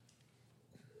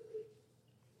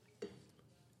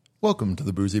Welcome to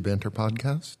the Boozy Banter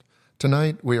Podcast.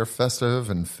 Tonight we are festive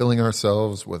and filling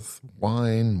ourselves with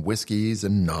wine, whiskeys,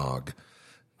 and nog.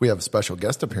 We have special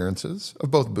guest appearances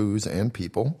of both booze and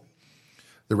people.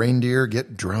 The reindeer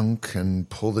get drunk and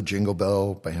pull the Jingle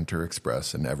Bell Banter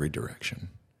Express in every direction.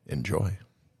 Enjoy.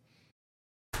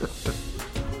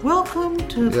 Welcome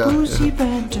to Boozy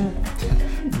Banter.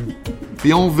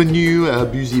 Bienvenue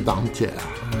à Boozy Banter.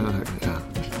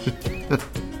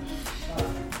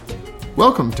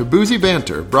 Welcome to Boozy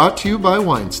Banter, brought to you by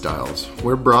Wine Styles,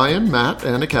 where Brian, Matt,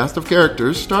 and a cast of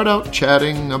characters start out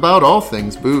chatting about all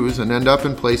things booze and end up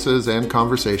in places and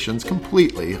conversations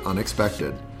completely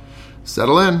unexpected.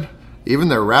 Settle in. Even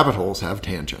their rabbit holes have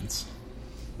tangents.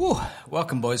 Whew.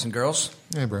 Welcome, boys and girls.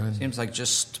 Hey, Brian. Seems like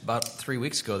just about 3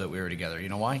 weeks ago that we were together. You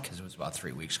know why? Because it was about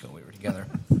 3 weeks ago we were together.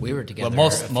 We were together.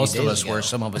 Well, most of us ago. were.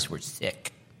 Some of us were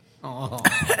sick. Oh,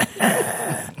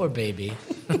 poor baby.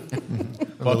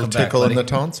 Welcome back, tickle buddy. in the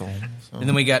tonsil. So. And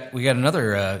then we got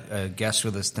another guest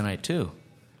with us tonight too.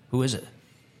 Who is it?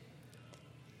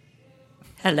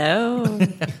 Hello.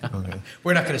 Okay.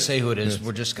 We're not going to say who it is.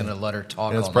 We're just going to let her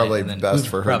talk. It's all probably night and then best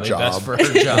for her probably job. Best for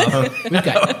her job.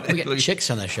 We got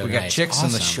chicks on the show. We got tonight. chicks on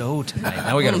the Awesome. show tonight.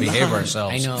 Now we got to behave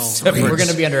ourselves. I know. Except We're for- going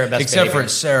to be under our best Except behavior. for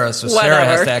Sarah, so Sarah has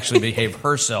Whatever. to actually behave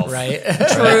herself. Right?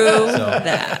 True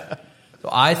that. So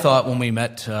I thought when we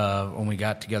met, when we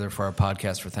got together for our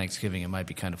podcast for Thanksgiving, it might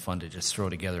be kind of fun to just throw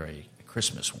together a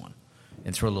Christmas one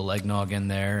and throw a little eggnog in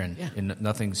there, and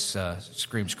nothing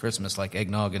screams Christmas like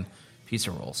eggnog and pizza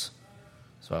rolls.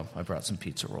 So I brought some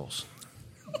pizza rolls.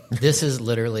 This is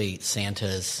literally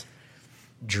Santa's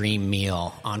dream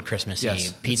meal on Christmas Yes.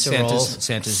 Eve. Pizza Santa's- rolls.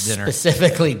 Santa's dinner.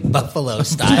 Specifically buffalo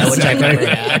style, which I've never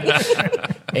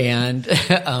had. And,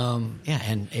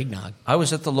 and eggnog. I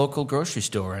was at the local grocery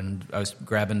store, and I was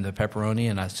grabbing the pepperoni,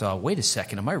 and I saw, wait a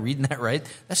second, am I reading that right?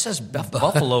 That says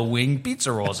buffalo wing pizza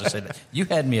rolls. I said, you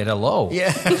had me at hello.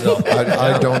 Yeah. So,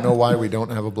 I don't know why we don't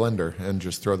have a blender and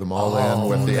just throw them all in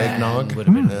with the eggnog. would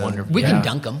have been wonderful. We Yeah. can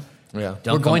dunk them. Yeah.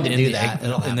 Dunk We're going them to in do the that.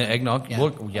 It'll in the happen. eggnog. Yeah.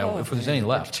 Look, if there's any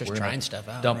left, Just we're gonna trying stuff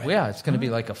out, dump. right? Yeah, it's going to be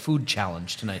like a food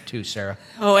challenge tonight too, Sarah.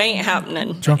 Oh, ain't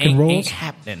happening. Drunken Ain't rolls?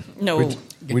 happening. No.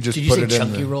 We just Did you put say it in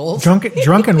chunky the... rolls? Drunken rolls.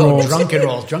 Drunken rolls.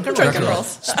 Drunken Drunken rolls.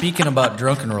 Speaking about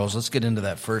drunken rolls, let's get into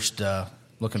that first.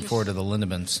 Looking forward to the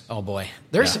Lindemans. Oh boy,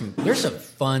 there's Yeah. some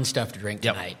fun stuff to drink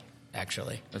Yep. tonight.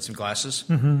 Actually, Got some glasses.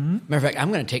 matter of fact,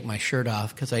 I'm going to take my shirt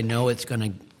off because I know it's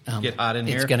going to Get hot in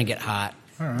here? It's going to get hot.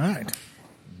 All right.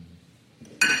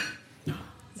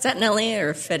 Is that Nelly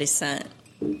or 50 Cent?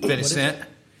 50 Cent.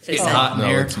 50 Getting Cent. hot in No,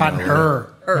 here. it's Hot Nelly.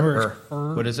 her.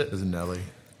 Her. What is it? Is Nelly.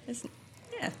 Yeah,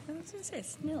 I was going to say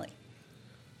it's Nelly.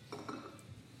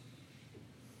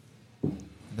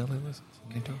 Nelly was...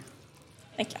 Thank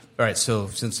you. All right. So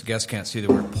since the guests can't see that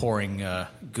we're pouring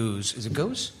goose, is it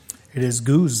goose? It is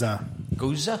Gouza.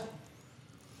 Gouza.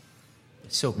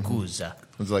 It's so gouza.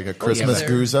 It was like a Christmas there-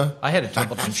 Gouza. I had a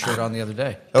Templeton shirt on the other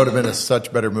day. That would have been a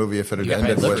such better movie if it had Yeah,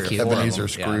 ended it looked with cute. Ebenezer Yeah, it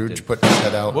Scrooge did. putting his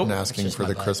head out Whoop. and asking It's just for my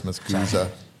the butt. Christmas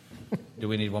Gouza. Do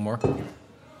we need one more?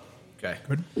 Okay.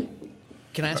 Good.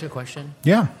 Can I ask you a question?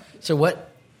 Yeah. So,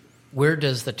 where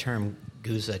does the term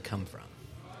Gouza come from?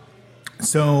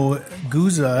 So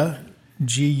Gouza,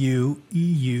 Gueuze,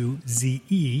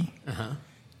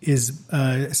 is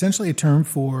essentially a term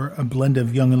for a blend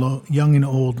of young and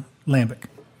old lambic.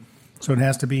 So it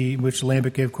has to be, which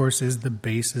lambic, of course, is the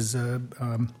base is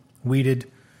wheated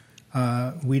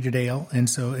ale, and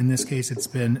so in this case, it's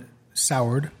been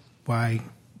soured by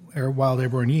wild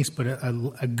airborne yeast. But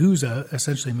a Gouza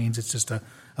essentially means it's just a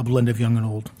blend of young and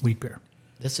old wheat beer.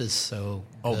 This is so.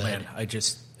 Oh good. man, I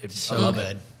So love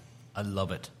good. it. I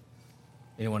love it.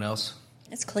 Anyone else?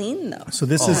 It's clean, though. So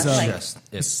this Oh, is like- yes.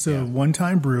 it's a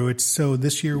one-time brew. It's so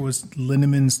this year was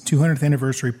Lindemans' 200th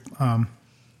anniversary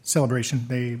celebration.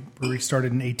 They brewery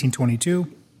started in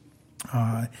 1822.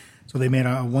 So they made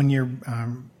a one-year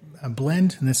a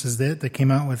blend, and this is it. They came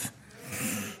out with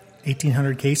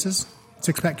 1,800 cases,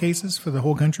 six-pack cases for the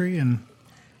whole country, and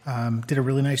did a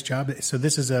really nice job. So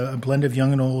this is a blend of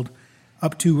young and old,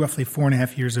 up to roughly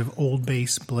 4.5 years of old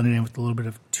base blended in with a little bit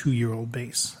of 2-year-old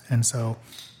base, and so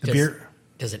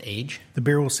Does it age? the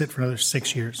beer will sit for another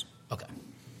 6 years. Okay.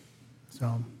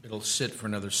 So, It'll sit for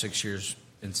another 6 years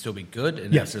and still be good,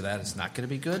 and Yes. after that, it's not going to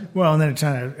be good. well, and then it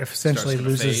kind of essentially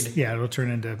Starts to loses. fade. Yeah, it'll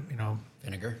turn into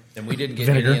Vinegar. And we didn't get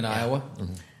Vinegar. any in Iowa.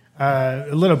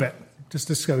 a little bit, just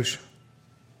a skosh.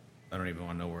 I don't even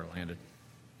want to know where it landed.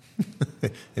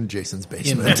 In Jason's In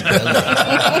basement.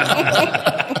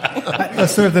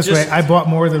 Let's do it this way. I bought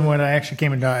more than what I actually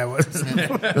came into Iowa.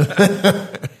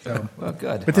 So, Well,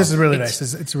 good. but this is really nice.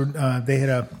 It's they had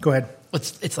a go ahead.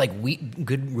 It's like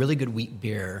really good wheat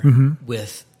beer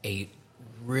with a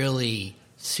really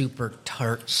super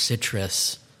tart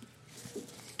citrus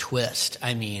twist.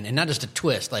 I mean, and not just a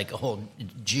twist, like a whole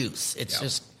juice.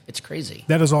 It's it's crazy.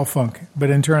 That is all funk. But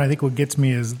in turn, I think what gets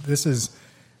me is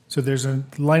so there's a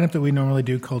lineup that we normally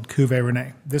do called Cuvée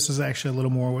Rene. This is actually a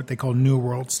little more what they call New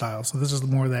World style. So this is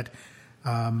more that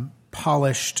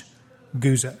polished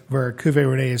Gouze, where Cuvée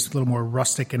Rene is a little more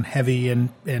rustic and heavy and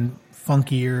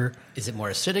funkier. Is it more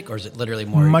acidic or is it literally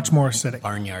more Much more acidic.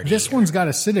 barnyardy? This one's got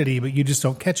acidity, but you just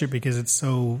don't catch it because it's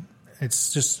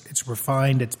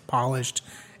refined, it's polished,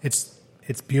 it's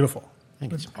beautiful.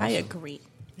 I agree.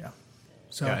 Yeah.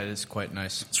 So Yeah, it is quite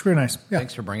nice. it's really nice. Yeah.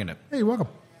 Thanks for bringing it. Hey, you're welcome.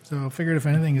 So I figured if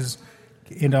anything is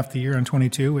end off the year on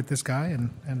 22 with this guy and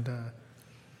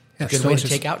yeah, Good way to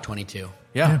take out 22.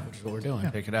 Yeah. Which is what we're doing.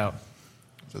 Take it out.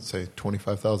 Does it say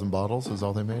 25,000 bottles is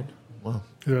all they made? Wow.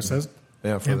 Is that what it says?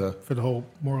 Yeah, For the whole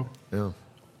world. yeah,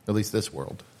 at least this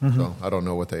world. Mm-hmm. So I don't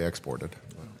know what they exported.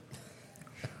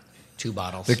 2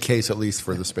 bottles. The case, at least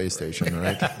for the space station,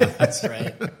 right? That's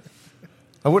right.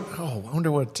 I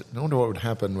wonder what would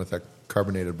happen with that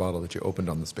carbonated bottle that you opened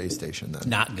on the space station. Then,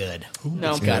 Not good.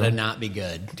 No. It's got to not be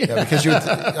good. yeah, because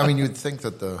you'd think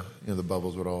that the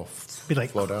bubbles would all Be like-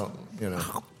 float out.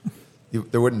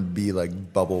 There wouldn't be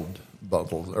like bubbles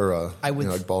or I would-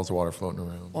 like balls of water floating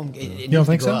around. Well, it needs don't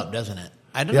to think go so? up, doesn't it?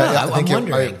 I don't know. I I'm think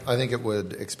wondering. I think it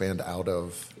would expand out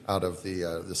of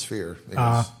the sphere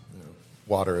because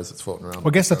water as it's floating around. Well,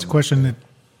 I guess that's a question that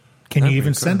can you That'd be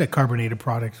even cool. send a carbonated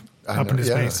product up into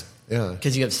space? Yeah.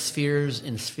 Because you have spheres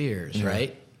and spheres,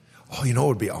 right? Oh, you know what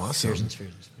would be awesome? Spheres and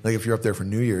spheres and spheres. Like if you're up there for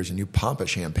New Year's and you pop a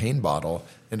champagne bottle,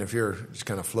 and if you're just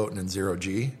kind of floating in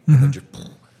 0G,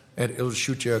 and it'll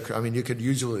shoot you. I mean, you could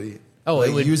usually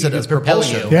It would use it you as could propel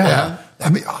propulsion. you. Yeah.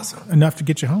 That'd be awesome. Enough to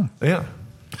get you home. Yeah.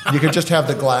 You could just have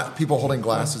the people holding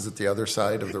glasses at the other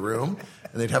side of the room,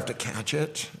 and they'd have to catch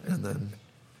it, and then.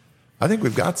 I think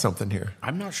we've got something here.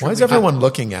 I'm not sure Why is we everyone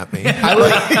looking at me?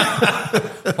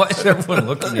 Why is everyone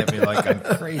looking at me like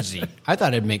I'm crazy? I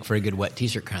thought it'd make for a good wet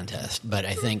T-shirt contest, but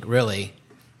I think really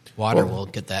water will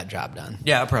get that job done.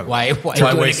 Yeah, probably. Why Why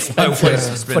do waste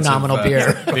expensive, phenomenal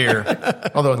beer? beer.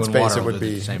 Although in When space water it will would do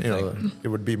be, the same thing. it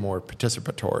would be more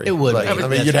participatory. It would Like, be. I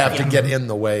mean, you'd That's have to get in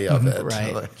the way of it.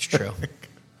 Right, Like, it's true.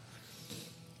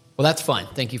 Well, that's fun.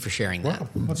 Thank you for sharing that.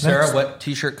 What's Sarah, next? what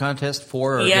T-shirt contest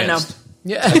for or Yeah, no. against?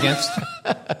 Yeah. Against?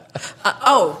 I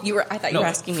thought you were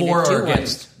asking me for to do or one.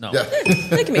 against? No. Yeah.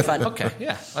 That can be fun. Okay.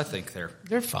 Yeah, I think they're.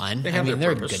 They're fun. They have their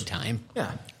they're a purpose. good time.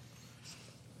 Yeah.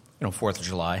 4th of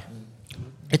July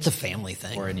It's a family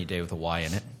thing. or any day with a Y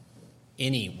in it.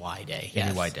 Any Y day. Any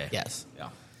Yes. Y day. Yes. Yeah.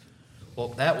 Well,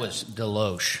 that was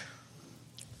Deloche.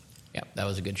 Yeah, that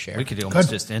was a good share. We could almost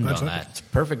Good. just end That's on it. that.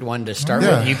 Perfect one to start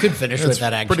Yeah. with. You could finish It's with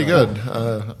that, actually. pretty good.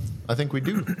 I think we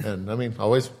do. And I mean,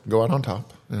 always go out on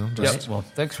top. Just Well,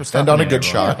 thanks for stopping end on a in, good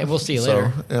everyone. shot. Hey, we'll see you So,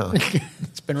 later. Yeah.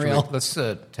 It's been real. Let's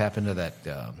tap into that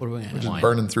What are we gonna do? wine.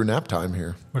 Burning through nap time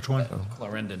here. Which one?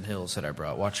 Clarendon Hills that I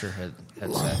brought. Watch your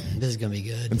headset. This is going to be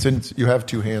good. And since you have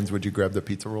 2 hands, would you grab the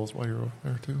pizza rolls while you're over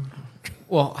there too?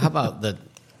 Well, how about the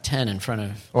 10 in front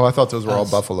of... Oh, I thought those were all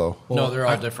buffalo. No, they're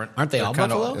all different. aren't they all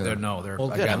kinda- buffalo? They're, no, they're.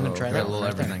 Well, I good. got I'm gonna try got that a little one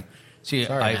right there. everything. See,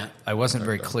 Sorry, Matt. I wasn't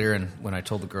very clear when I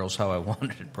told the girls how I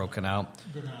wanted it broken out.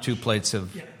 2 plates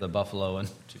of the buffalo and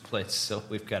 2 plates, so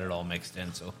we've got it all mixed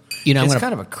in. So You know, I'm it's gonna-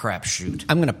 kind of a crapshoot.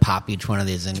 I'm going to pop each one of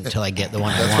these until I get the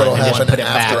one I That's want. what'll and just happen put it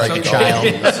back after I like a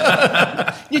get all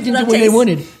child. You did Not the way I taste.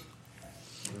 wanted.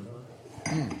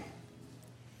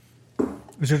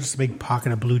 Was there just a big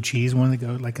pocket of blue cheese one that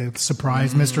go like a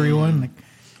surprise mystery one? Like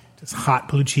just hot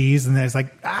blue cheese, and there's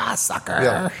like, sucker.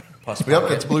 Yeah.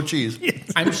 Yep, it's blue cheese.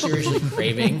 I'm seriously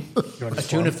craving a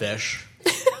tuna fish.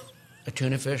 A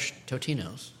tuna fish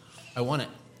Totino's. I want it.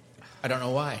 I don't know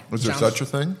why. Was there Sounds- such a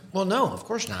thing? Well, no, of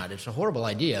course not. It's a horrible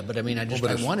idea, but I mean, I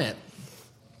it's- want it.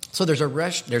 So there's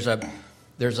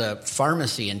a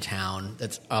pharmacy in town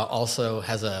that also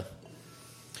has a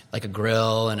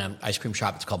grill and an ice cream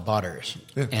shop. It's called Botters.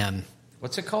 Yeah. And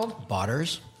What's it called?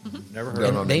 Botters. Never heard Down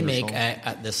of it. on They Ingersoll.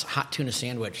 make this hot tuna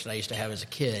sandwich that I used to have as a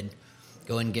kid.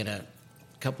 Go and get a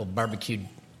couple barbecued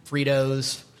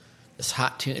Fritos. This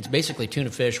hot tuna. It's basically tuna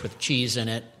fish with cheese in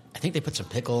it. I think they put some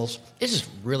pickles. It's just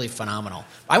really phenomenal.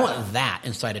 I want that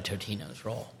inside a Totino's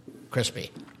roll,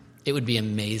 crispy. It would be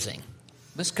amazing.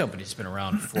 This company's been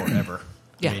around forever.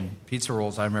 Yeah. I mean, pizza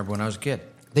rolls, I remember when I was a kid.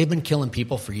 They've been killing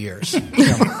people for years.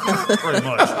 Pretty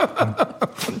much.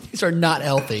 These are not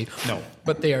healthy. No.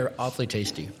 But they are awfully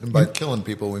tasty. And by killing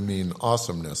people, we mean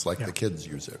awesomeness, like the kids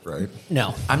use it, right?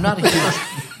 No. I'm not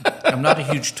a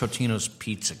huge Totino's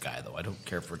pizza guy, though. I don't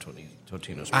care for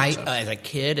Totino's pizza. As a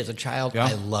kid, as a child, Yeah.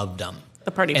 I loved them. The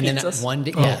party and pizzas? then one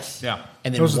day, yes. Yeah.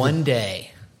 And then Those are one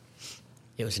day,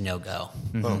 it was no-go.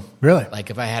 Really? Like,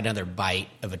 if I had another bite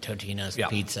of a Totino's Yeah.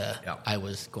 pizza, Yeah. I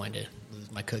was going to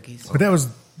lose my cookies. But that was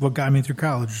what got me through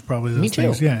college. Was probably those Me too.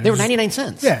 things. Yeah, They were it was- 99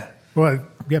 cents. Yeah. Well,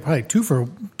 yeah, probably two for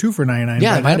 99.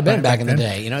 Yeah, Back- it might have been back in the then.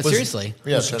 day. You know, seriously.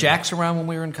 Yeah, Was Jack's around when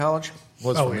we were in college?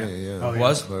 was Oh, for yeah. me, yeah. Oh, yeah.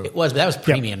 Was? It was, but that was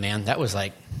premium, man. That was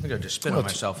like, I think I just spit on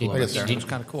myself a little I bit guess- there. It was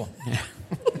kind of cool.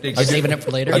 are you saving it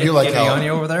for later? I do like Get how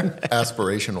Anya over there?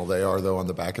 aspirational they are, though, on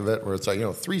the back of it, where it's like,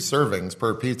 3 servings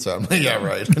per pizza. I'm like, yeah,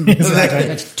 right. Exactly.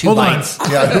 That's 2 Hold on. bites.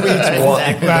 Yeah, who eats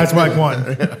one? That's like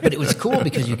one. But it was cool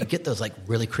because you could get those like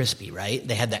really crispy, right?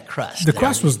 They had that crust. The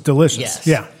crust was delicious. Yes.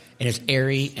 Yeah. And it's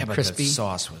airy and But crispy. the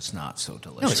sauce was not so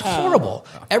delicious. No, it's horrible.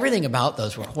 Everything about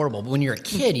those were horrible. But when you're a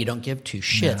kid, you don't give two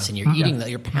shits, and you're eating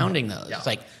you're pounding those. It's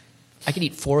like I could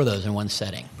eat 4 of those in one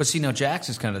setting. But see, now Jack's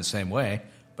is kind of the same way,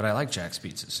 but I like Jack's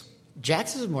pizzas.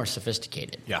 Jack's is more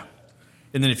sophisticated. Yeah.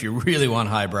 And then if you really want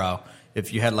highbrow,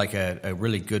 if you had like a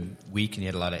really good week and you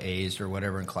had a lot of A's or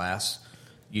whatever in class,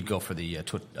 you'd go for the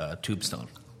Tombstone.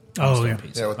 Oh, yeah.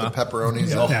 Pizza. Yeah, with the pepperonis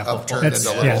Yeah. upturned That's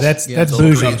into little that's Those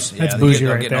bougie. cups. That's Yeah, bougie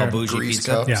they're right getting all there. bougie grease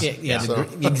pizza. cups. Yeah, So-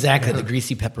 exactly. The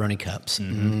greasy pepperoni cups.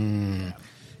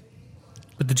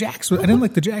 But the Jacks, I didn't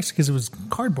like the Jacks because it was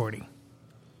cardboardy.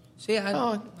 See, I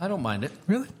don't mind it.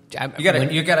 Really?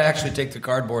 You gotta actually take the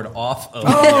cardboard off of.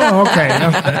 Oh, okay.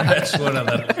 That's one of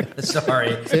the. Sorry.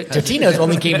 Totino's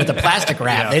only came with the plastic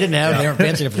wrap. They didn't have. They weren't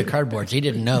fancy enough for the cardboards. He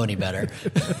didn't know any better.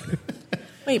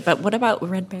 Wait, but what about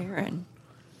Red Baron?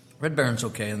 Red Baron's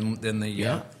okay, and then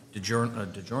the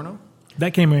DiGiorno.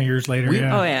 That came years later.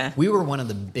 Yeah. Oh, yeah. We were one of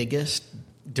the biggest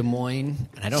Des Moines,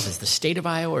 and I don't know if it's the state of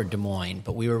Iowa or Des Moines,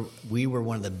 but we were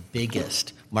one of the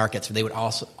biggest markets. They would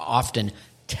also often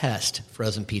test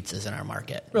frozen pizzas in our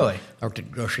market. Really? I worked at a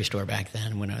grocery store back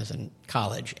then when I was in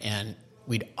college, and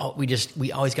we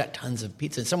always got tons of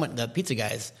pizza. And the pizza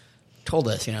guys told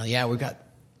us,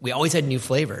 we always had new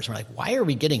flavors. We're like, why are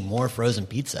we getting more frozen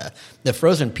pizza? The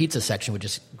frozen pizza section would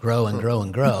just grow and grow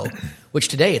and grow, which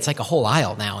today it's like a whole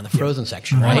aisle now in the frozen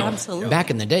section, right? Absolutely. Back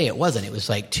in the day, it wasn't. It was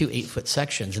like 2 8-foot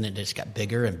sections, and it just got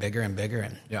bigger and bigger and bigger.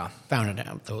 And found it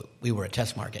out. Though we were a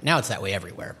test market. Now it's that way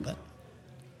everywhere. But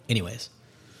anyways,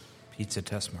 Pizza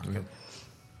test market.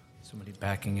 Somebody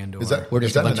backing into Is our...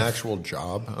 that an actual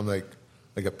job? I'm like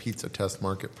a pizza test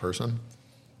market person.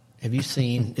 have you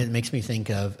seen? It makes me think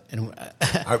of. And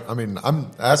I mean, I'm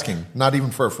asking, not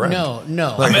even for a friend.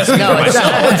 no.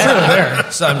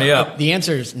 Sign me up. The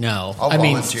answer is no. I'll I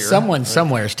mean, volunteer. someone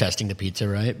somewhere is testing the pizza,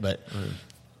 right? But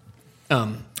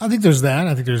I think there's that.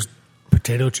 I think there's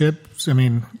potato chips. I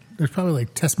mean, there's probably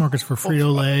like test markets for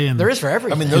Frito-Lay. And there is for I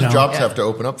everything. mean, those jobs Yeah. have to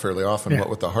open up fairly often, Yeah. what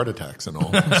with the heart attacks and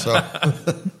all. So,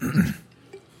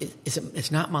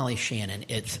 It's not Molly Shannon.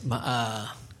 It's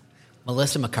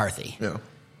Melissa McCarthy. yeah.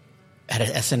 Had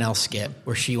an SNL skit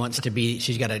where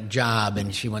she's got a job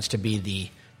and she wants to be the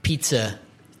pizza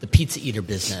eater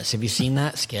business. Have you seen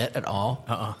that skit at all?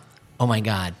 Oh my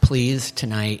God! Please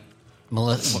tonight,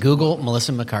 Google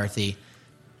Melissa McCarthy,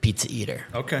 pizza eater.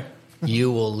 Okay.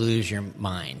 You will lose your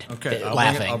mind. Okay.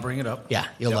 Laughing. I'll bring it up. Yeah,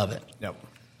 you'll love it. Yep.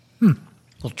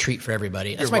 Little treat for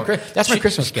everybody. That's You're my welcome. that's my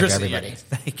Christmas gift to Chrissy, everybody.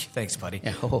 yeah. Thanks, buddy.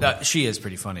 Yeah. She is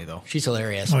pretty funny, though. She's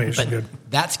hilarious. Oh, yeah, she's but good.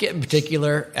 that skit in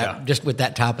particular, Yeah. just with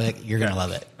that topic, you're gonna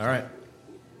love it. All right.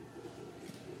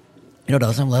 You know what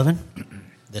else I'm loving?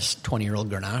 This 20-year-old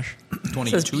Grenache. 22-year-old.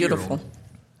 This is beautiful.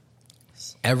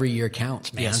 Every year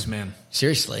counts, man. Yes, man.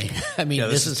 Seriously. I mean, Yeah,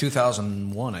 this is is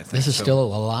 2001, I think. this is so. still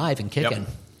alive and kicking.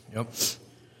 Yep.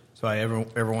 So I every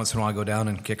once in a while I go down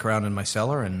and kick around in my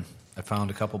cellar, and I found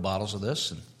a couple bottles of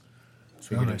this, and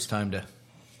figured it was time to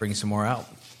bring some more out.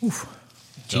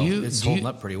 So it's holding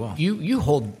up pretty well. You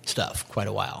hold stuff quite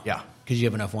a while. Yeah. Because you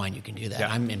have enough wine, you can do that.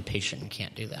 Yeah. I'm impatient and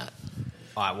can't do that.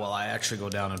 Well, I actually go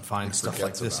down and find stuff like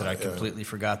forgets this that I about it, yeah. completely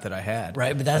forgot that I had.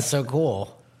 Right, but that's so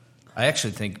cool. I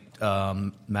actually think,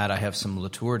 Matt, I have some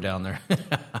Latour down there.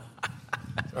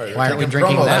 All right, Why aren't we taking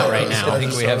drinking promo that photos. right now? I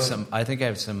think we have some. I think I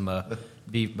have some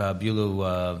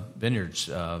Beaulieu Vineyards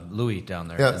Louis down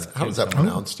there. Yeah, how is that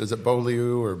pronounced? Is it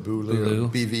Beaulieu or Beaulieu? Beaulieu.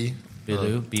 BV?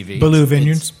 Beaulieu, BV. Baloo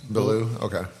Vineyards. Beaulieu?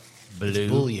 Okay.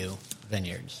 Beaulieu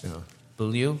Vineyards. Yeah.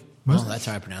 Beaulieu. Oh, that's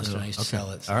how I pronounced it. I used to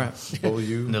sell it. All right.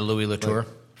 Beaulieu. The Louis Latour.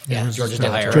 Yeah, George George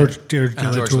Latour. George George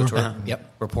Latour. Latour.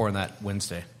 Yep. We're pouring that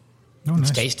Wednesday. Oh, It's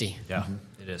nice. tasty. Yeah,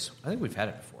 it is. I think we've had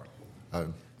it before.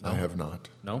 I have not.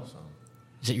 No?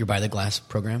 Is it your buy the glass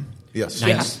program? Yes.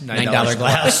 Yes. $9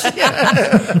 glass.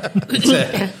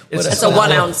 It's a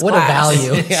 1 ounce What glass.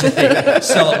 a value.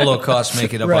 Sell it below cost,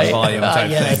 make it up on volume type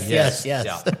thing. Yes.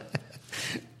 Yeah.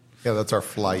 Yeah, that's our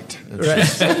flight. It's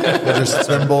just, they're just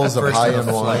symbols of First high of end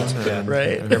the wine. flight, And,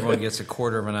 Right. And everyone gets a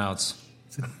quarter of an ounce.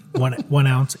 1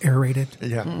 ounce aerated.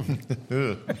 Yeah.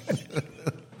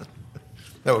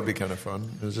 That would be kind of fun.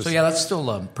 It was just, So yeah, that's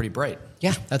still pretty bright.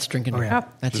 Yeah, that's drinking. yeah.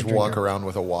 That's just a walk drinker. around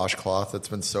with a washcloth that's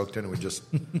been soaked in and we just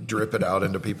drip it out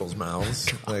into people's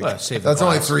mouths. Like, Well, save the that's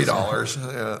only glass.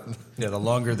 $3. Yeah. Yeah, the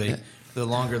longer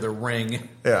the ring,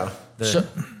 Yeah. the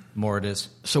more it is.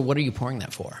 So what are you pouring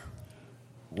that for?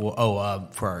 Well,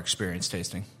 for our experience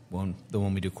tasting, the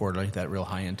one we do quarterly, that real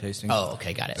high end tasting. Oh,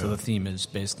 okay, got it. So the theme is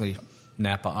basically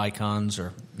Napa icons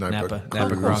or Napa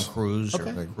Napa Cruise. Grand Cruise or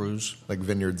Okay. Cruise. Like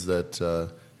vineyards that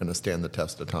going to stand the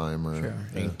test of time. Or, Sure.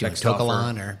 Yeah. Do Beckstoffer.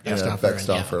 Tokalon or Yeah, Beckstoffer.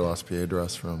 Beckstoffer, Las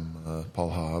Piedras from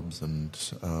Paul Hobbs and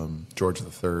George III.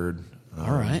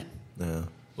 All right. Yeah.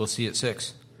 We'll see at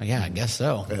 6. Yeah, I guess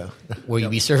so. Yeah. Will you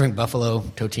be serving buffalo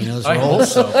Totino's I hope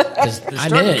rolls? so. 'Cause They're I'm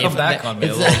starting in to it. come If back that- on me a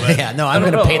it's- little bit. Yeah, no, I I'm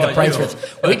don't going to pay know the about price you. for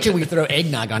this. Wait till we throw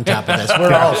eggnog on top of this.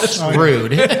 We're all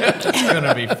screwed. It's going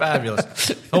to be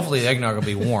fabulous. Hopefully, the eggnog will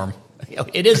be warm.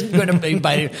 It isn't going to be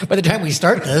by the time we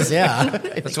start this. Yeah,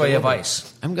 That's why you have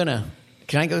ice. I'm gonna.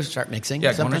 Can I go start mixing? Yeah,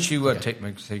 why something? don't you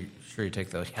make sure you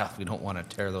take those? Yeah, we don't want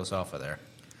to tear those off of there.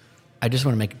 I just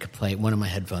want to make a complaint. One of my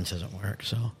headphones doesn't work,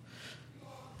 so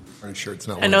Are you sure it's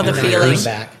not I know one the of And then I feeling. lean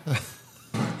back.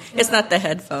 It's not the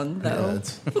headphone, though.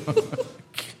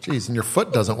 Geez, and your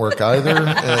foot doesn't work either.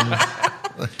 And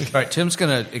All right, Tim's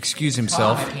going to excuse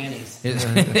himself. He's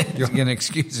going to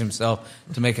excuse himself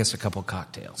to make us a couple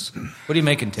cocktails. What are you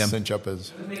making, Tim? cinch up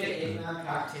his. Make an eggnog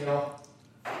cocktail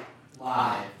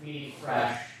live, meaning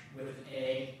fresh, with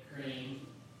egg, cream.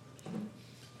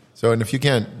 So, and if you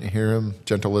can't hear him,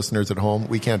 gentle listeners at home,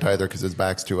 we can't either because his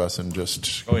back's to us and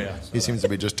just. Oh, yeah. He seems to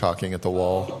be just talking at the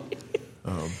wall.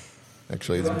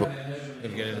 Actually, his,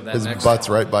 Gonna get into that his next. butt's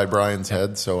right by Brian's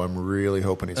head, so I'm really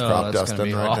hoping he's crop that's gonna dusting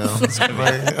be right awesome.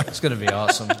 now. It's going to be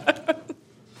awesome.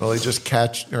 Well, he just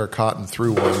caught and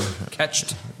threw one,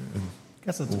 Catched.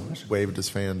 Guess that's a question. waved his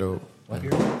fan to.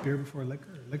 Beer before liquor,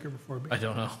 or liquor before beer? I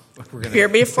don't know. We're gonna, Beer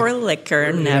before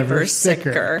liquor, never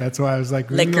sicker. That's why I was like,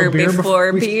 Liquor beer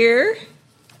before beer,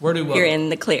 where do you're in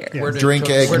the clear. where do Drink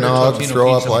where do eggnog, Totino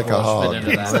throw up pizza like a rolls hog. fit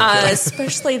into that?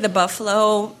 Especially the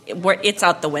buffalo, it's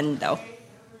out the window.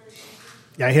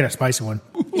 Yeah, I hit a spicy one.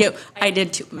 Yeah, I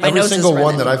did too. My Every nose single is one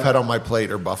running. that I've had on my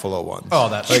plate are buffalo ones. Oh,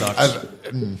 that sucks.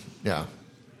 Yeah,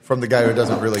 from the guy who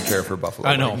doesn't really care for buffalo.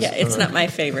 I know. wings. Yeah, it's not my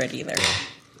favorite either.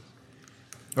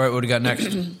 All right, what do you got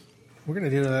next? We're gonna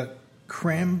do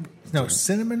a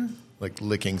cinnamon. Like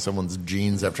licking someone's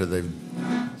jeans after they've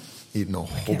eaten a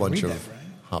whole bunch read of that, right?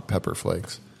 hot pepper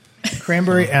flakes.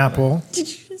 Cranberry apple. Did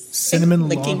you just Cinnamon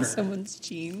say licking lager. someone's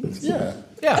jeans? Yeah.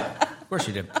 Yeah, of course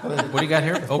you did. What do you got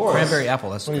here? Oh, cranberry apple.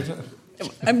 That's good.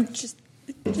 I'm just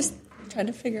trying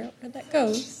to figure out where that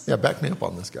goes. Yeah, back me up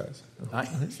on this, guys.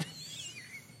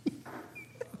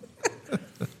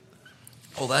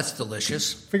 Oh, that's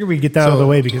delicious. Figure we'd get that out of the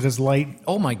way because it's light.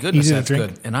 Oh my goodness, Easy to that's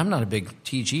drink. good. And I'm not a big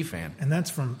TG fan. And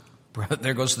that's from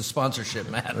There goes the sponsorship,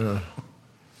 Matt.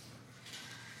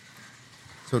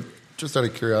 So, just out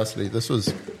of curiosity, this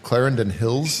was Clarendon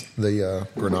Hills, the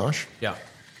Grenache. Yeah.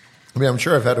 I mean, I'm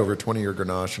sure I've had over 20-year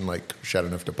Grenache and like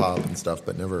Chateauneuf de Pop and stuff,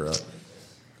 but never a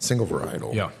single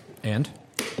varietal. Yeah. And?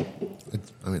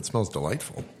 It smells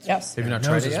delightful. Yes. Have you not nose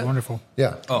tried is it yet? wonderful.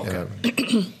 Yeah. Oh, okay.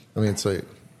 Yeah. I mean, it's like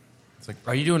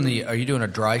Are you doing a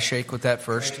dry shake with that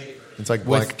first? it's like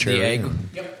black With cherry. the egg? and-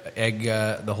 Egg,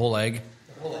 the whole egg?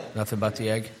 Nothing but the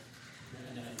egg?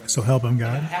 So help him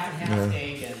God. Half and half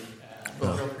egg and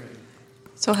real cream.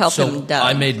 So help So him, Doug.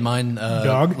 I made mine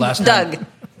Dog? last Doug. night.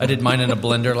 I did mine in a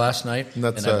blender last night, And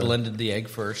that's, and I blended the egg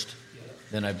first.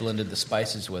 Then I blended the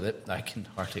spices with it. I can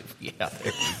hardly. Yeah,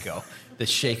 there we go. The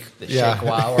shake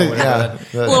wow or whatever. Yeah. that-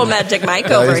 The- Little Magic Mike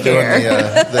yeah, over he's doing here.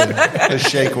 the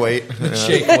shake weight. the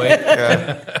shake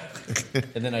weight.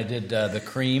 And then I did the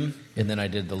cream, and then I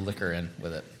did the liquor in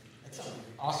with it.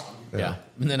 Awesome. Yeah.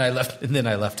 And then I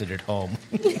left it at home.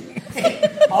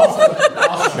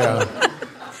 Yeah.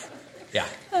 Yeah.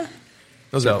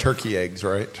 Those So- are turkey eggs,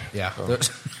 right? Yeah. So-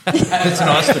 It's an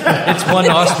ostrich. It's one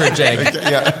ostrich egg.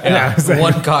 yeah. Yeah.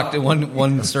 One cocktail,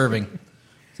 one serving.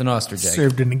 It's an ostrich egg.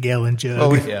 Served in a gallon jug.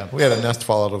 Well, Yeah. we had a nest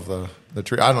fall out of the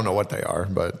tree. I don't know what they are,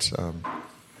 but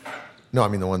no, I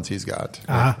mean the ones he's got.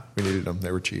 Ah. We needed them.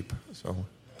 They were cheap. So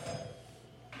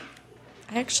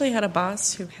I actually had a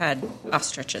boss who had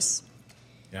ostriches.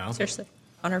 Yeah. Seriously,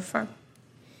 on her farm.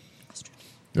 Ostrich.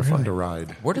 They're fun to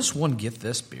ride. Where does one get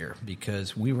this beer?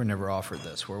 Because we were never offered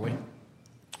this, were we?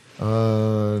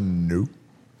 No.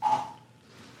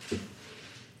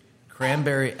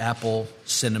 Cranberry apple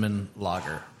cinnamon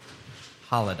lager.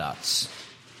 Holodots.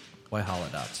 Why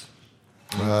Holodots?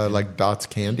 Like Dots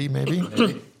candy, maybe?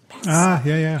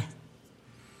 Yeah.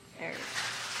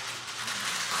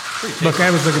 Look, I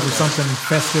was looking for something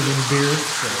festive in beer.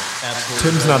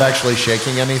 Tim's not actually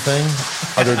shaking anything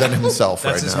other than himself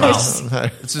That's right his now.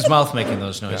 mouth. It's his mouth making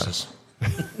those noises.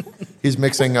 He's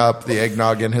mixing up the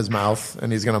eggnog in his mouth,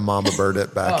 and he's going to mama bird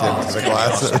it back into the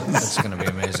glasses. That's going to be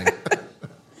amazing.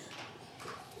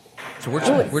 So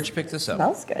where'd you pick this up?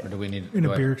 Smells good. Or do we need In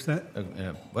a beer set.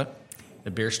 What? A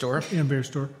beer store? In a beer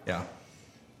store. Yeah.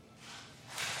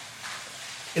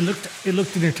 It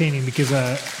looked entertaining because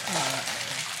I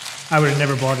would have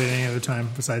never bought it any other time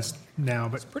besides now.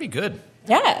 But Pretty good.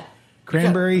 Yeah.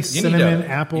 cranberry, You need cinnamon, a-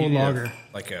 apple you need lager.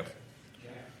 Like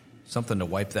something to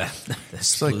wipe that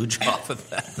splooge off of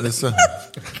that. This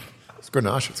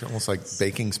Grenache, it's almost like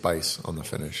baking spice on the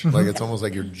finish. Like it's almost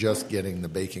like you're just getting the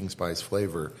baking spice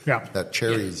flavor. Yeah. That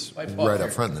cherry's Wipe off right your-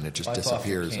 up front, and then it just wipe off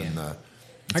your disappears. can. And I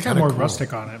it's got kinda more cool.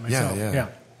 rustic on it myself. yeah.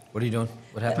 What are you doing?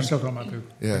 What I'm happened? still talking about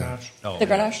the Yeah. Grenache. Oh, The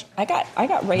Grenache. I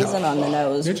got raisin on the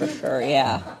nose Did for you? sure.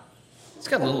 Yeah. it's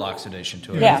got a little oxidation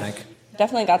to it, Yeah. I think.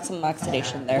 Definitely got some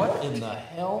oxidation there. What in the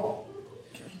hell?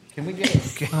 Can we get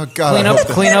Oh God!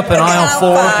 clean up in aisle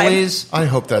 4, Fine. please? I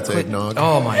hope that's eggnog.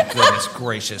 Oh my goodness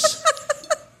gracious!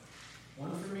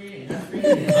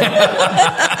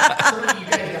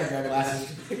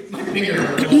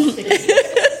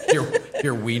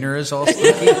 Your wiener is all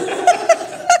sticky.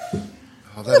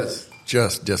 Oh, that is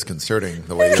just disconcerting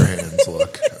the way your hands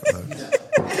look.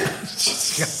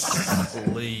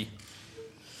 Holy.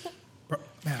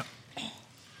 Yeah.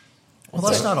 Well,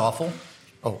 that's not awful.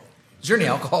 Oh, Is there any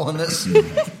alcohol in this?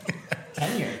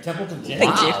 Templeton Gin.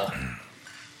 Thank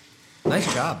you.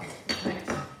 Nice job.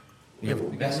 You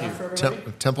guys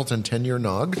are- Templeton 10-year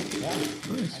nog.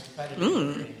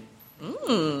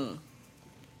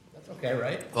 Okay,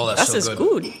 right? Oh, that's That so is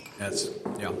good. good.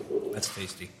 That's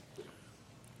tasty.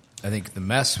 I think the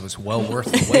mess was well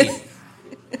worth the wait.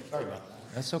 Sorry about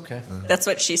that. That's okay. That's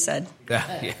what she said.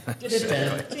 Yeah. Did it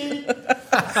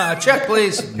then. Check,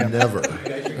 please. Never.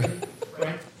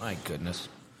 My goodness.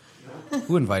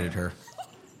 Who invited her?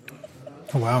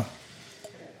 Oh, wow.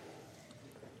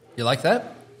 You like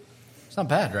that? It's not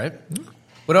bad, right?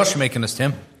 What else you making us,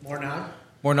 Tim? More nog?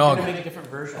 More I'm nog. going to make a different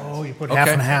version. Oh, you put Okay. half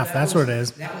and half. That's what it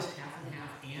is. That was half and half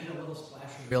and a little splash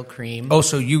of real cream. Oh,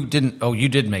 so you didn't? Oh, you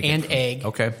did make And it. egg.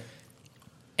 Okay.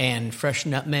 And fresh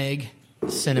nutmeg,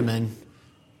 cinnamon,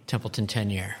 Templeton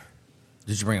 10-year.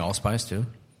 Did you bring allspice too?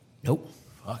 Nope.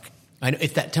 Fuck. I know,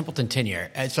 it's that Templeton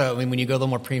 10-year. And so, I mean, when you go a little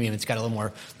more premium, it's got a little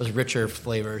more, those richer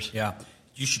flavors. Yeah.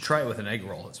 You should try it with an egg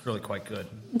roll. It's really quite good.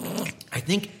 I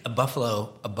think a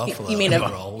buffalo You mean egg a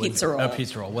roll. would- pizza roll? A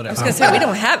pizza roll, I whatever. was going to say, we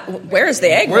don't have. Where's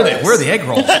the egg Where are rolls? the egg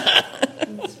rolls?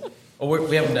 Oh,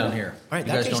 we have them down here. All right,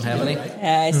 You that guys don't tastes have good, any? right?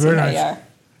 Yeah, I see Very how nice. you are.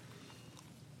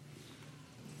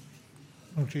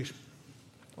 Oh, jeez.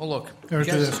 Oh, look. There's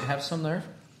You guys this. have some there?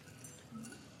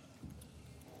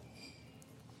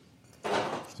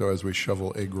 So as we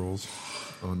shovel egg rolls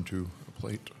onto a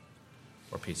plate,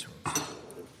 Or pizza rolls?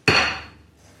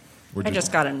 we're I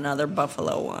just got another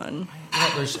buffalo one.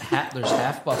 Well, there's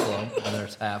half buffalo and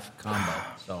there's half combo.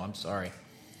 So I'm sorry.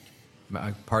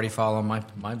 Party foul on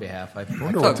my behalf. I I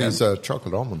wonder what these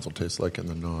chocolate almonds will taste like in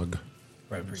the nog.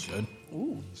 Right, pretty good.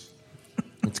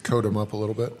 Let's coat them up a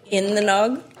little bit. In the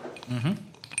nog?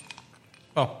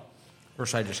 Oh,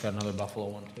 first I just got another buffalo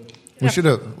one too. We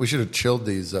should have chilled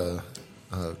these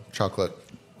chocolate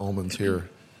almonds here,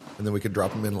 and then we could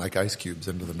drop them in like ice cubes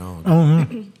into the nog.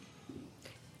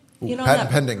 You know Patent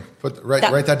that- pending.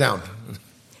 Write that down.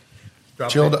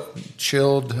 Drop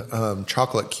Chilled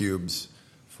chocolate cubes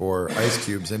for ice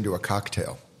cubes into a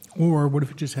cocktail. Or what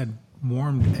if it just had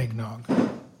warmed eggnog?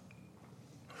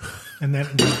 And then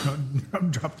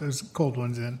drop those cold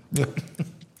ones in.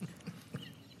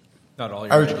 Not all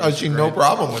your I see no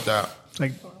problem with that. It's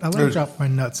like, I like to There's- drop my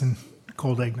nuts in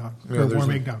cold eggnog. Yeah, or there's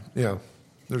warm a- eggnog. Yeah.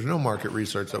 There's no market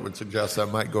research that would suggest that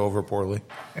might go over poorly.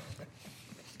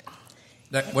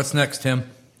 What's next, Tim?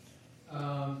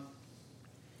 The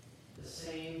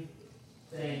same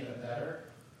thing, but better.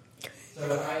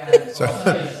 So I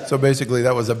had So basically,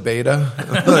 that was a beta.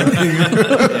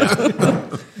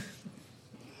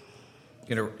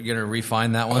 You gonna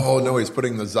refine that one? Oh no, he's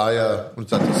putting the Zaya.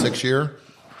 What's that? The 6-year,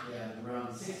 around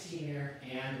 16-year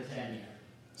and a 10-year.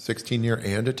 16-year,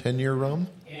 and a 10-year rum.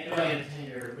 And a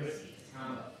 10-year whiskey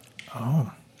combo.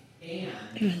 Oh.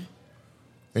 And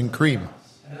And cream.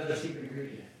 another secret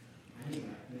ingredient.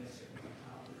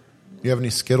 You have any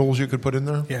Skittles you could put in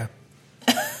there? Yeah.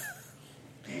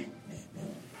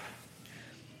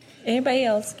 Anybody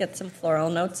else get some floral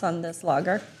notes on this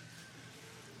lager?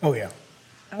 Oh, yeah.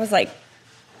 I was like,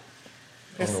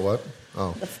 I don't know what.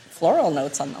 Oh, the floral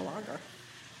notes on the lager.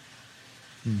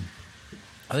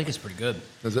 I think it's pretty good.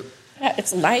 is it? Yeah,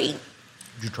 it's light.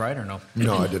 Did you try it or no?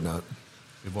 No, I did not.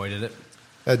 You avoided it?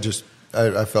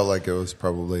 I felt like it was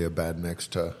probably a bad mix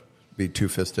to be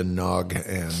Two-Fisted Nog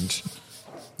and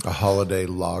a holiday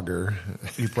lager.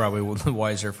 You probably were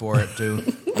wiser for it, too.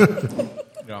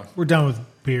 Yeah. We're done with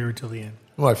beer until the end.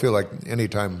 Well, I feel like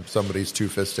anytime somebody's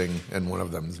two-fisting and one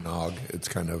of them's Nog, it's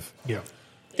kind of Yeah.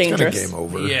 Dangerous. game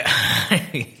over. Yeah.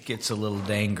 It gets a little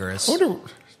dangerous. I wonder,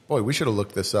 boy, we should have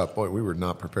looked this up. Boy, we were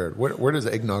not prepared. Where does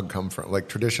eggnog come from? Like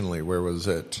traditionally, where was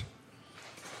it?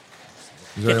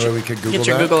 Is there any way we could Google Get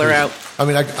your that? Googler out. I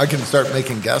mean, I can start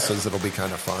making guesses. It'll be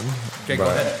kind of fun. Okay, go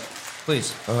But ahead.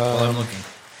 Please, while I'm looking.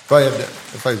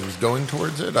 If I was going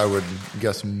towards it, I would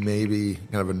guess maybe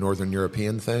kind of a Northern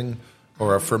European thing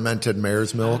or a fermented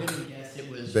mare's milk. Yes, it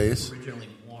was Base. originally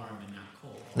warm and not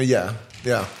cold.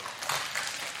 Yeah.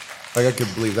 Like I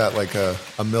could believe that, like a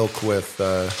milk with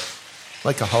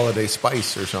like a holiday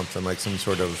spice or something, like some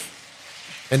sort of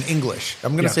an English.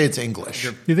 I'm going to Yeah. say it's English.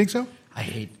 You think so? I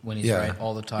hate when he's Yeah. right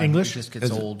all the time. English? It just gets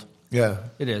Is it? old. Yeah.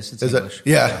 It is. It's Is English. it?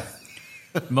 Yeah.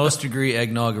 Most degree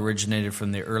eggnog originated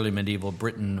from the early medieval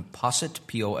Britain posset,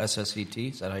 P-O-S-S-E-T.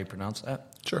 Is that how you pronounce that?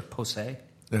 Sure. Posset.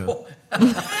 Yeah. Oh.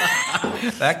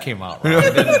 That came out wrong,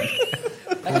 didn't it?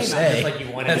 That came out just like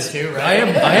you wanted it to,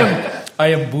 right? I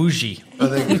am bougie.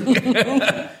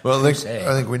 I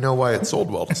think we know why it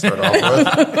sold well to start off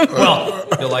with. Well,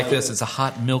 you'll like this. It's a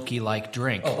hot, milky-like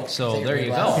drink. So there you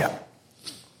go. Yeah.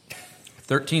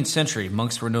 13th century,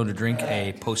 monks were known to drink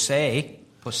a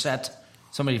posset.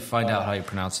 Somebody find out how you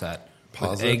pronounce that.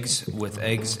 Posset? With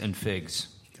eggs and figs.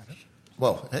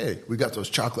 Well, hey, we got those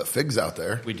chocolate figs out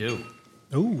there. We do.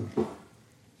 Ooh.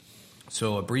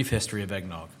 So a brief history of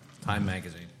eggnog. Time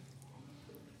magazine.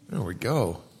 There we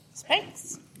go.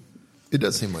 Thanks. It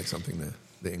does seem like something that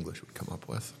the English would come up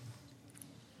with.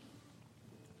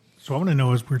 So I want to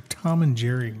know is where Tom and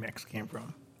Jerry mix came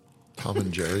from. Tom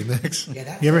and Jerry mix. Yeah,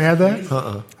 that's You ever had that?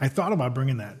 crazy. I thought about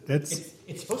bringing that. That's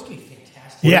It's supposed to be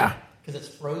fantastic. Yeah. Because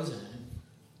it's frozen,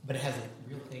 but it has like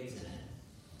real pigs in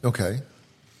it. Okay.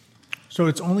 so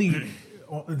it's only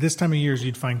this time of years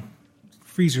you'd find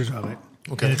freezers of it.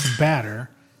 Okay. And it's a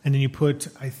batter, and then you put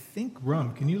I think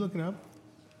rum. Can you look it up?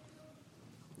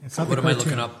 It's not What the am I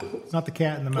cartoon. looking up? It's not the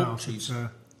cat and the Oh, mouse. jeez. It's You're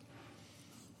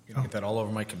going to get that all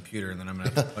over my computer, and then I'm going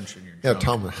to have to punch in your Yeah,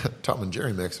 junk. Tom and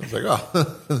Jerry mix. I was like, oh,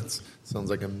 that sounds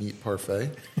like a meat parfait.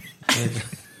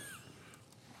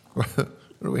 What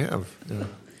do we have? Yeah,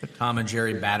 Tom and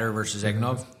Jerry batter versus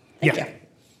eggnog. yeah.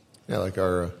 yeah like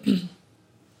our.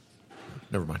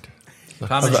 Never mind.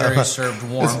 Tom and Jerry served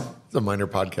warm. It's a minor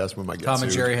podcast. We might get Tom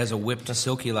and sued. Jerry has a whipped,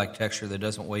 silky-like texture that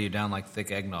doesn't weigh you down like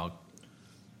thick eggnog.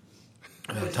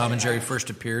 Tom and Jerry first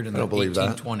appeared in I the don't believe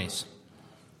that. 1820s.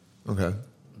 Okay.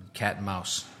 Cat and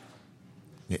mouse.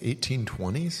 Yeah,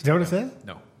 1820s? Is that what it said?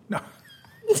 No. No.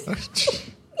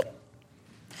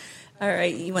 All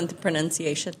right, you want the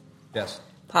pronunciation? Yes.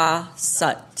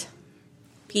 Pasut.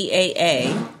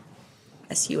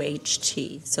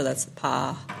 P-A-A-S-U-H-T. So that's the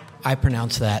pa. I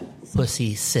pronounce that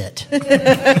pussy sit.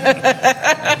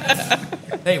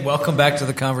 Hey, welcome back to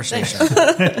the conversation.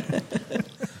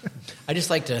 I just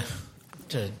like to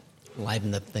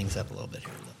liven the things up a little bit here,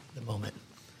 the moment.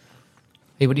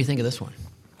 Hey, what do you think of this one?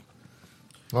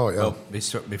 Oh, yeah. Oh,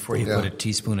 before you Yeah. put a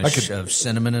teaspoon I could- of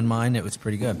cinnamon in mine, it was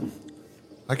pretty good.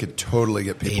 I could totally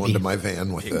get people Baby. into my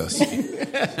van with this.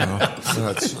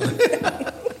 That's,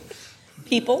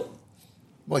 People?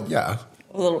 well, yeah.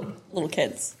 Little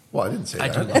kids. Well, I didn't say I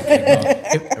that. do love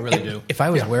eggnog. I really do. If I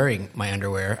was wearing my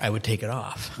underwear, I would take it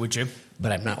off. Would you?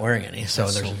 But I'm not wearing any, so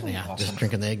That's there's so awesome. just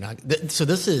drinking the eggnog. So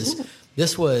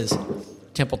this was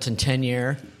Templeton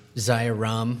 10-year Zaya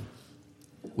rum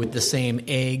with the same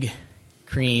egg,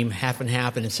 cream, half and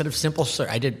half, and instead of simple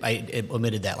syrup, I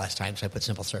omitted that last time, so I put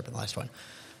simple syrup in the last one.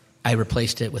 I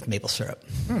replaced it with maple syrup,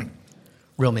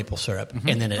 real maple syrup,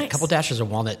 and then a couple dashes of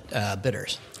walnut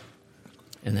bitters,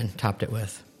 and then topped it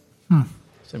with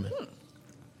cinnamon.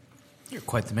 You're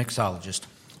quite the mixologist.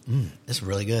 This is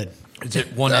really good. Is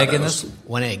it one egg in this?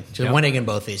 One egg. So Yeah. one egg in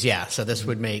both these, yeah. So this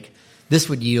would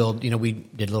yield, we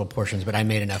did little portions, but I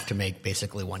made enough to make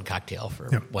basically one cocktail for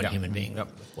one Yep. human being. Yep.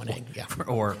 With one egg, yeah.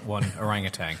 Or one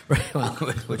orangutan. Well,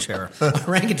 Whichever.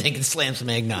 orangutan can slam some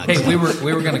eggnog. Hey, we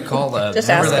were going to call Just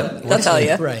remember ask that them. They'll tell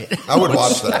you. Right. I would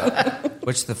watch that.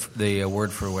 What's the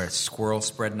word for where it's squirrel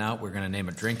spreading out? We're going to name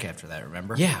a drink after that,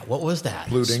 remember? Yeah, what was that?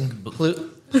 Pluting.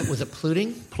 Was it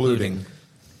pluting? Pluting.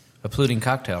 A pluting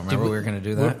cocktail. Remember we were going to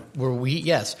do that? Were we?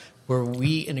 Yes. Were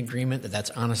we in agreement that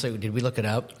that's honestly? Did we look it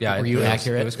up? Yeah. Were you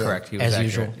accurate? It was correct. He was as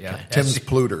accurate. usual. Yeah. Okay. Tim's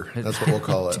Pluter. That's what we'll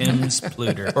call it. Tim's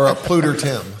Pluter. Or a Pluter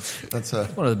Tim. That's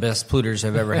One of the best Pluters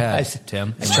I've ever had,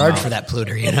 Tim. I charged for that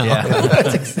pluter, you know. Yeah.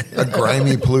 a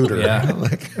grimy Pluter. Yeah.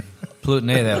 Like,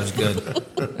 Plutonay, that was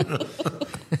good.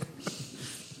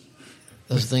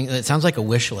 Those things. It sounds like a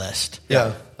wish list.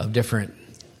 Yeah. Of different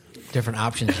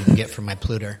options you can get from my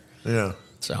pluter. yeah.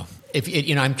 So if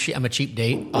I'm a cheap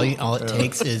date. All it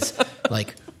takes is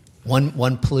like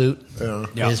one plute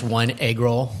Yeah. is one egg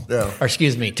roll. Yeah. Or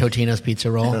excuse me, Totino's pizza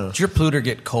roll. Did your Pluter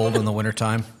get cold in the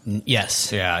wintertime?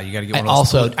 Yes. Yeah, you got to get I one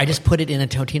of those. I just put it in a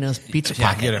Totino's pizza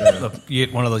Yeah, pocket. you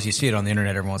get one of those. You see it on the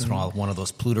internet every once in a while. One of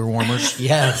those Pluter warmers.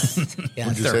 Yes. Yes.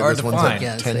 Would you They're say hard this to one's find. a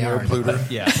Yes, they 10-year are. Pluter?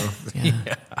 Yeah.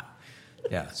 Yeah.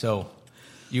 Yeah. So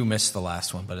you missed the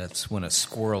last one, but it's when a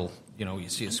squirrel, you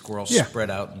see a squirrel Yeah. spread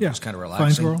out and Yeah. just kind of Flying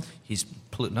relaxing. squirrel? He's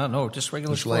no, just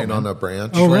regular Just squirrel. laying man. on a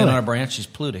branch. Just Oh, laying really? on a branch. He's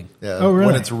pluting. Yeah. Oh, really?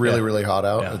 When it's really, Yeah. really hot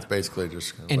out, Yeah. it's basically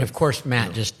just kind of And like, of course,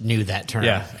 Matt just knew that term.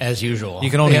 Yeah. As usual. You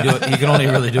can only do it. You can only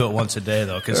really do it once a day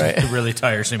though, because it really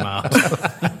tires him out.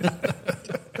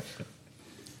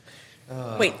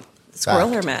 Wait, squirrel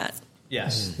fact. or Matt?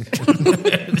 Yes. I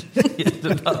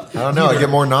don't know. I get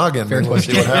more noggin. We'll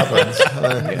see what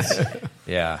happens.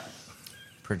 Yeah.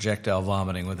 Projectile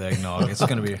vomiting with eggnog. It's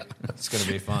gonna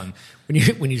be fun.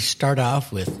 when you start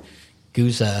off with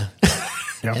Guza,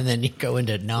 and then you go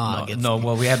into nog.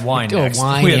 Well, we had wine Do a next.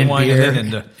 wine we had and wine beer.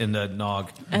 and then into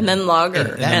nog. And then lager. And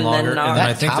lager, then nog. and then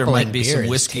I think there toppling might be beer some is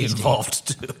whiskey tasty.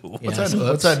 involved too. Yeah,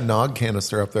 What's that nog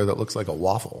canister up there that looks like a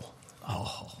waffle?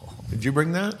 Oh. Did you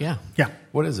bring that? Yeah. Yeah.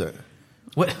 What is it?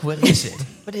 What is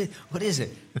it? What is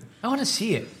it? I want to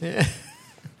see it.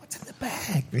 What's in the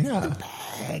bag? Yeah.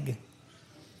 Bag.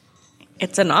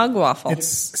 It's an og waffle. It's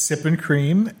sipping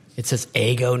cream, It says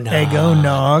Eggo Nog. Eggo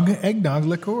Nog, eggnog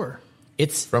liqueur.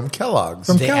 It's From Kellogg's.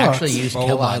 From they Kellogg's. actually used Oh,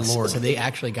 Kellogg's, my Lord. so they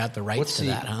actually got the rights to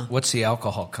that, huh? What's the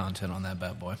alcohol content on that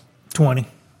bad boy? 20,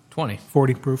 20.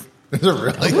 40 proof. Is it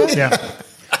really? Yeah.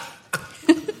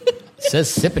 It says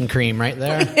sipping cream right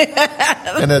there.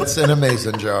 And it's in a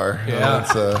mason jar. Yeah.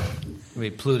 It's, We'll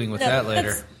be pluting with that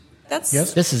later. That's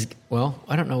Yes. This is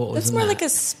I don't know what was that's in more that. like a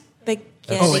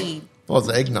spaghetti. well, it's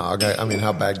eggnog. I mean,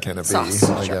 how bad can it be? Sauce,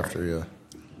 Like sure. after you.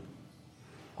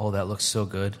 Oh, that looks so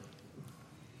good.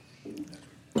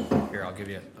 Here, I'll give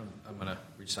you. I'm going to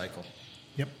recycle.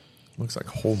 Yep. Looks like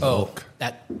whole Oh. milk.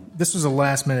 that. This was a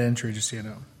last minute entry, just so you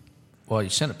know. Well, you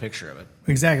sent a picture of it.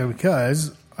 Exactly,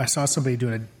 because I saw somebody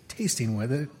doing a tasting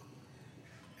with it,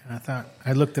 and I thought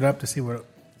I looked it up to see what.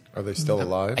 Are they still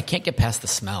alive? I can't get past the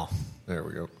smell. There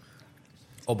we go.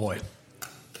 Oh boy.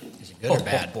 Is it good or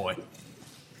bad? boy.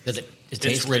 Does it It's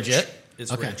taste rich. legit?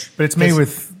 It's Okay. rich. But it's made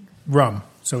with rum,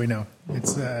 so we know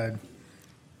it's. I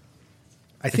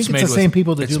think it's made the same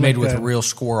people that it's do made like with the, real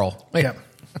squirrel. Yeah.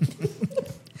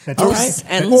 That's All right.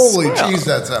 And Holy squirrel. cheese,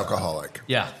 that's alcoholic.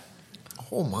 Yeah.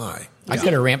 Oh my. I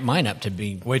could have ramped mine up to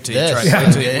be. Wait till you this.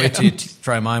 try. Wait till you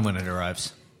try mine when it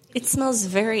arrives. It smells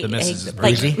very The missus is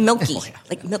like breezy. milky,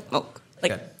 like milk,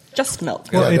 like Okay. just milk.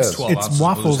 Yeah, Well, it it's is. 12 it's ounces of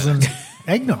waffles booze in and it.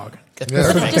 eggnog.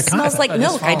 Yeah. It just smells like just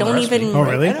milk. I follow the don't recipe. even. Oh,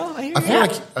 really?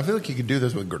 I feel like you could do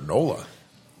this with granola.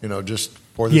 Just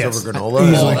pour this Yes. over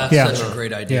granola. Easily. Oh, that's Yeah. such a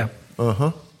great idea.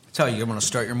 Yeah. That's how you're going to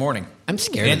start your morning. I'm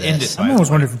scared And of end this. it. I'm By always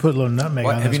the way. wondering if we put a little nutmeg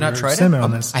What, on have this. you not or tried it? cinnamon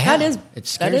on this. I have. That is- It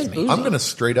scares that is me. I'm going to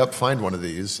straight up find one of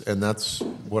these, and that's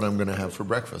what I'm going to have for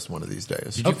breakfast one of these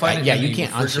days. Did you find it? yeah, in you the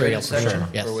can't on refrigerated cereal for section, sure.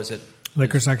 Yes. Or was it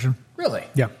Liquor section. really?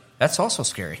 Yeah. That's also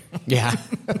scary. Yeah.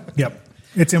 Yep.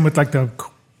 It's in with like the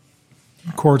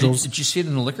cordials. Did you see it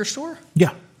in the liquor store?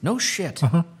 Yeah. No shit.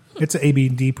 Huh. It's an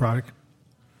ABD product.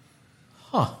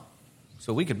 Huh.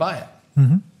 So we could buy it.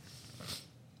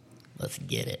 Let's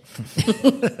get it.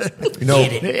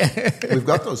 We've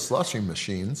got those slushing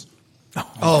machines.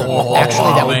 Oh,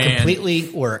 actually, that would man. completely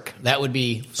work. That would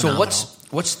be So phenomenal.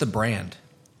 what's the brand?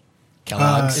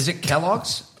 Kellogg's? Is it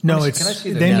Kellogg's? No, Let me see- it's Can I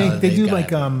see the they No, make they they've do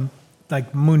got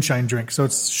like moonshine drinks. So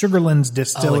it's Sugarland's oh,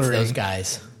 Distillery it's those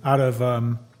guys. out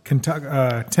of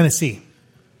Kentucky, Tennessee.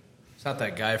 It's not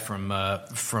that guy from. I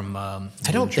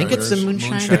don't think it's the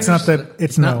moonshine. Moonshiners. It's not the.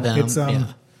 It's no. not them, It's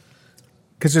yeah.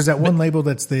 because there's that one label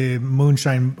that's the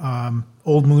moonshine,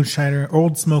 old moonshiner,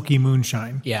 old smoky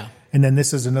moonshine. Yeah. And then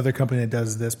this is another company that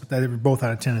does this, but they're both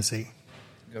out of Tennessee.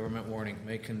 Government warning.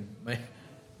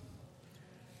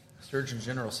 Surgeon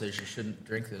General says you shouldn't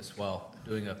drink this while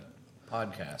doing a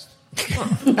podcast.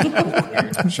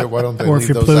 Shit, why don't they Or if leave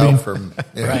you're those polluting. out from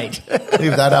Right.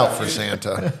 Leave that out for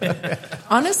Santa.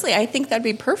 Honestly, I think that'd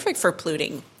be perfect for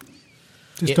pluting.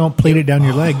 Just don't plate it down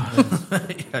your leg.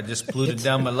 I just polluted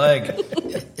down my leg.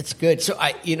 It's good. So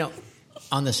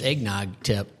on this eggnog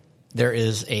tip, there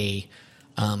is a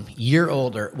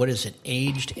year-old, or what is it,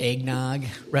 aged eggnog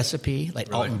recipe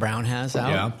like Alton Brown has out.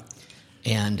 Yeah.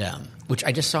 And which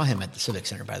I just saw him at the Civic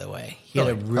Center, by the way. He had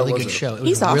a How really was good it? show. It was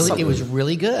He's really, awesome. It was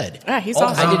really good. Yeah, he's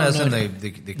Alton awesome. Brown as in know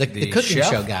the cooking chef?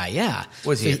 show guy. Yeah.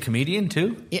 Was he So a comedian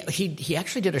too? Yeah, he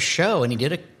actually did a show, and he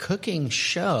did a cooking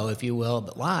show, if you will,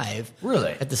 but live.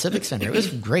 Really? At the Civic Center. It was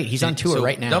great. He's on tour So,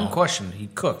 right now. Dumb question. He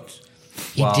cooked.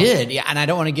 He did, yeah, and I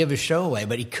don't want to give his show away,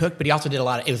 but he cooked, but he also did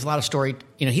it was a lot of story,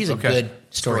 he's a Okay. good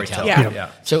storyteller. Yeah.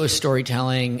 So it was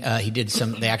storytelling. He did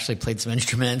they actually played some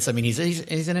instruments. I mean, he's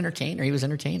an entertainer. He was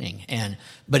entertaining,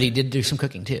 but he did do some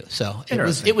cooking too. So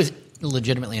it was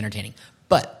legitimately entertaining.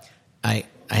 But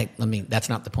that's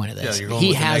not the point of this. Yeah, you're going he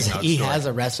with an has eggnog he story. has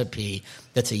a recipe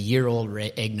that's a year-old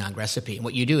eggnog recipe, and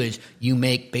what you do is you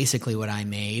make basically what I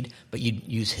made, but you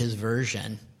use his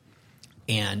version.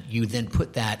 And you then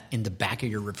put that in the back of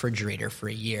your refrigerator for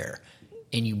a year,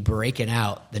 and you break it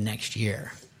out the next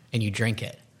year, and you drink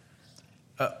it.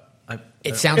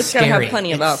 It sounds It's gonna scary. have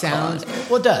plenty of alcohol.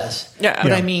 Well, it does. Yeah.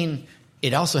 But Yeah. I mean,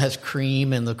 it also has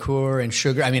cream and liqueur and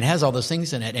sugar. I mean, it has all those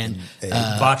things in it. And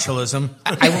Botulism.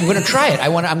 I'm going to try it.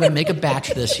 I'm going to make a batch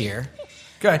this year.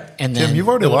 Okay. And then Tim, you've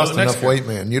already We'll do lost it next enough year. weight,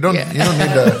 man. You don't need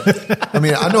to. I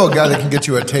mean, I know a guy that can get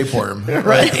you a tapeworm.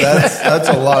 Right. That's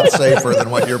a lot safer than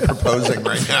what you're proposing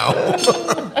right now.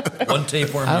 One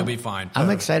tapeworm, you'll be fine. I'm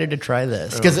excited to try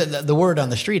this because the word on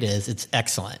the street is it's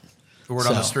excellent. The word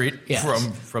on the So, street yes.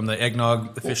 from the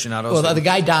eggnog aficionados. Well, the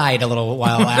guy died a little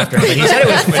while after, but he said it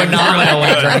was phenomenal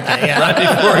when he drank it. Yeah. right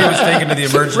before he was taken to the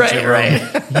emergency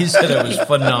Right, room, he said it was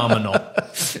phenomenal.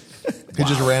 He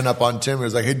just ran up on Tim and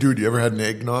was like, "Hey, dude, you ever had an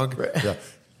eggnog?" Yeah. You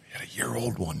had a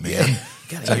year-old one, man.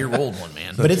 Got a year-old one,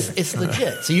 man. But it's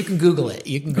legit. So you can Google it.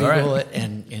 You can Google right. it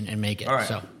and make it. All right.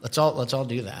 So let's all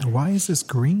do that. Why is this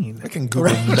green? I can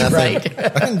Google meth. right.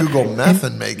 I can Google meth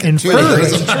and make it And too. furry.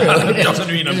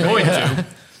 Doesn't mean I'm going to.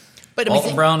 But I mean,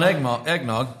 Alton Brown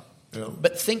eggnog.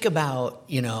 But think about,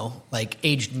 like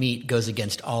aged meat goes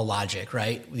against all logic,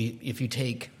 right? If you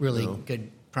take really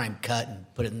good prime cut and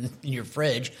put it in your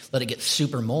fridge, let it get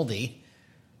super moldy.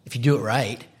 If you do it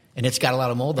right, and it's got a lot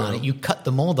of mold on it, you cut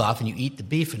the mold off and you eat the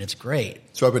beef, and it's great.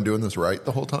 So I've been doing this right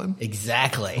the whole time.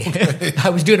 Exactly. I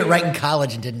was doing it right in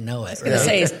college and didn't know it. I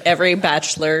say is every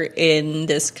bachelor in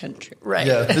this country. Right.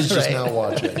 Yeah, who's just Right. now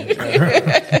watching?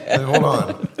 Hey, hold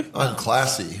on, I'm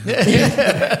classy.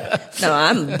 No,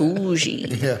 I'm bougie.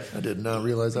 Yeah, I did not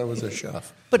realize I was a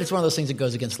chef. But it's one of those things that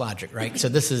goes against logic, right? So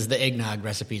this is the eggnog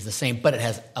recipe is the same, but it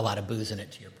has a lot of booze in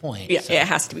it, to your point. Yeah, So, it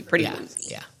has to be pretty yeah, boozy.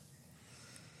 yeah.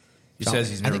 He So, says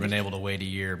he's I never think been able to wait a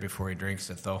year before he drinks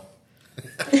it, though.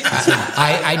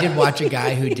 I did watch a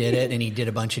guy who did it, and he did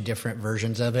a bunch of different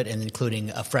versions of it, and including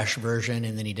a fresh version,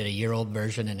 and then he did a year-old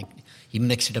version, and he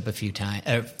mixed it up a few times.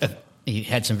 He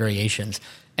had some variations,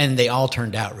 and they all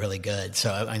turned out really good.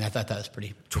 So I thought that was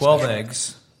pretty 12 special.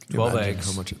 eggs. Can you 12 imagine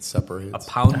eggs. how much it separates? A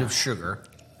pound of sugar,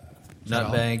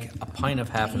 nutmeg, a pint of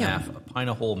half and half, a pint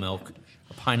of whole milk,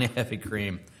 a pint of heavy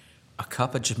cream, a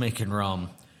cup of Jamaican rum,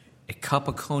 a cup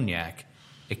of cognac,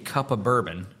 a cup of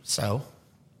bourbon, So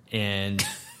and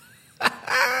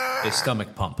a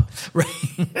stomach pump.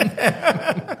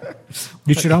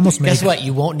 You should almost make guess what?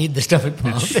 You won't need the stomach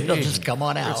pump. It'll just come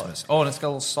on out. Christmas. Oh, and it's got a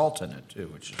little salt in it, too,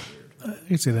 which is weird.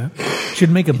 You see that? You should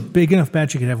make a big enough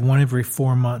batch you could have one every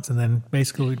 4 months, and then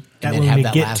basically that then when have we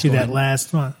that get last to that one.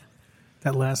 last month,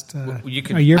 that last You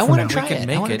could- a year I from wanna now. try We could it. I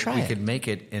make wanna it. try We it. could make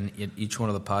it in each one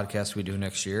of the podcasts we do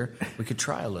next year. We could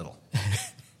try a little.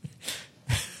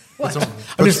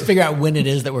 I'm just figure out when it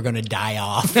is that we're going to die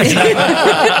off.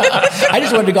 I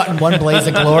just wanted to go out in one blaze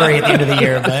of glory at the end of the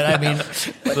year, but I mean,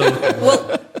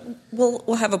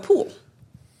 We'll have a pool.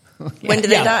 When do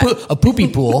they yeah, die? a poopy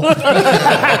pool.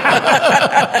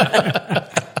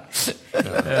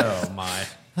 Oh my!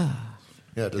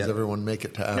 Yeah, does everyone make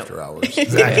it to after hours?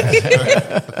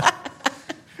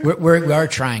 We are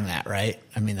trying that, right?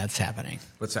 I mean, that's happening.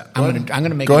 What's that? I'm going to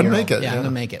make Go it. ahead and a year make old. it, Yeah, yeah. I'm going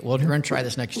to make it. Well, we're going to try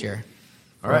this next year.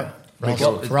 All right. We're all Well,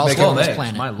 still on 12 this eggs,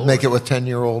 planet. my Lord. Make it with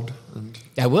 10-year-old. And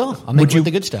I will. I'll make it with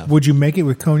the good stuff. Would you make it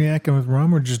with cognac and with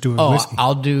rum, or just do it with Oh, whiskey?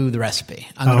 I'll do the recipe.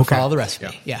 I'm going to okay. follow the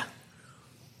recipe. Yeah.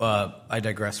 I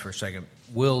digress for a second.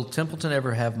 Will Templeton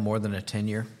ever have more than a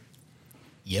 10-year?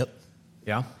 Yep.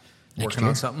 Yeah? Next Working year.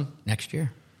 on something? Next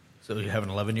year. So you have an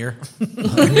 11-year? 11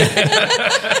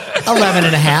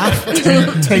 and a half.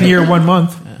 10 year, 1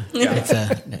 month.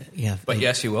 It's But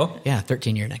yes, you will. yeah,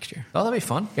 13-year next year. Oh, that'd be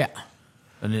fun. Yeah.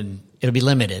 And then It'll be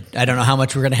limited. I don't know how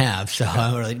much we're going to have. So,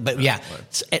 but yeah,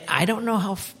 I don't know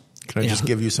how. Can I just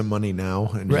give you some money now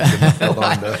and you Right. can hold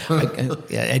on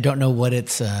to? I don't know what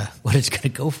it's going to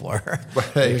go for.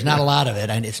 There's not a lot of it.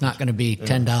 It's not going to be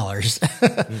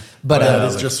 $10. But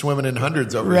It's just swimming in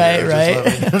hundreds over right, here.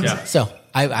 right. Yeah. So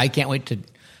I can't wait to.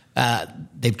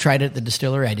 They've tried it at the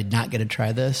distillery. I did not get to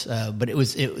try this, but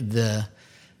the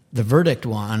verdict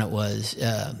on it was.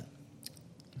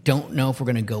 Don't know if we're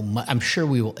going to go. I'm sure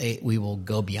we will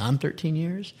go beyond 13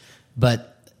 years, but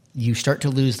you start to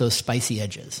lose those spicy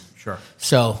edges. Sure.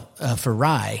 So for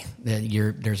rye,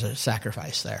 there's a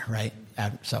sacrifice there, right?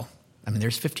 So I mean,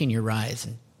 there's 15-year ryes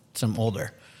and some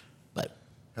older, but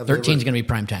 13 is going to be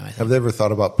prime time. I think. Have they ever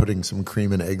thought about putting some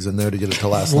cream and eggs in there to get it to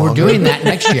last We're longer? doing that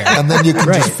next year, And then you can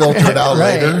just filter it out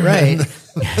later. Right.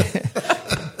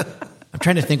 I'm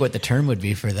trying to think what the term would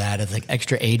be for that. It's like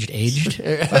extra aged.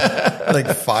 Like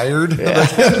fired.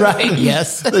 Right.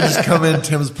 Yes. They just come in,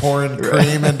 Tim's pouring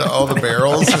cream into all the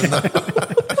barrels.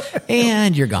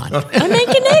 And you're gone. I'm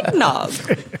making eggnog.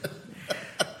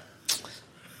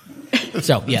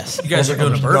 So yes. you guys are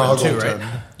doing a bourbon too, right?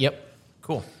 Noggleton. Yep.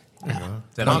 Cool. Yeah.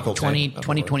 That Noggleton.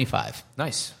 2025.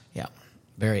 Nice. Yeah.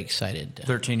 Very excited.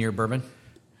 13-year bourbon.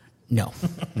 No,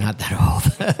 not that old.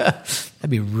 That'd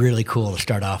be really cool to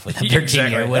start off with. 13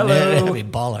 Exactly. year, wouldn't Hello. it? That'd be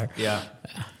baller. Yeah.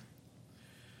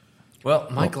 Well,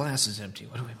 my glass is empty.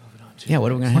 What are we moving on to? Yeah,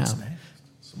 what are we going to have?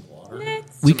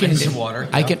 We can some water,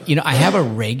 I yeah. can. I have a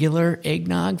regular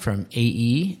eggnog from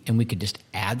AE, and we could just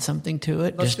add something to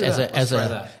it, Let's just do as that. a as Let's try a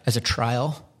that. as a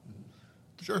trial.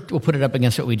 Sure. We'll put it up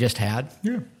against what we just had.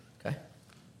 Yeah. Okay.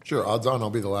 Sure. Odds on I'll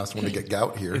be the last one to get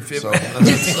gout here. So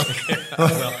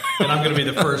Well, and I'm going to be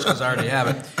the first because I already have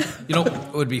it. You know,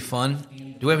 it would be fun.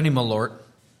 Do we have any Malort?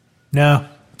 No.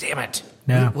 Damn it.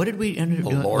 No. What did we end up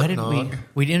doing? Malort What did nog?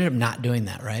 we ended up not doing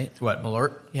that, right? What,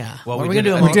 Malort? Yeah. Well, What we were we did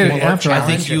gonna it. do? We did it Malort after, I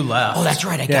challenge? I think you left. Oh, that's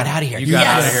right. I got out of here. You got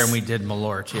out of Yes. here and we did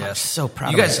Malort, yes. so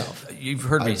proud you of guys, myself. You've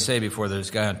heard me say before there's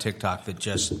a guy on TikTok that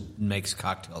just makes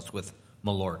cocktails with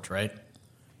Malort, right?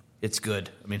 It's good.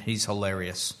 I mean, he's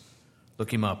hilarious.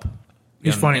 Look him up.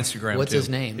 He's on funny. Instagram, What's too. his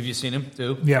name? Have you seen him,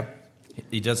 too? Yeah.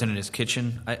 He does it in his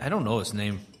kitchen. I don't know his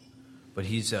name, but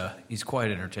he's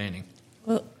quite entertaining.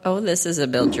 Well, oh, this is a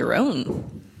build your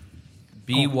own.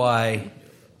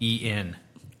 BYEN.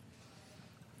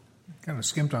 Kind of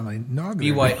skimped on the nog.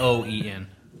 there. BYOEN.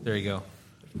 There you go.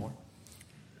 There's more.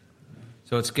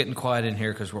 So it's getting quiet in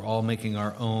here because we're all making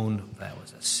our own. That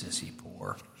was a sissy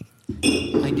pour.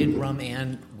 I did rum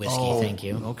and whiskey. Thank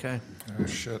you. Okay. oh,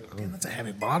 shit. That's a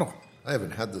heavy bottle. I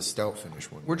haven't had the stout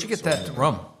finish one. Where'd you get So- that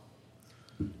rum?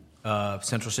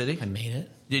 Central City? I made it.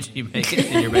 Did you make it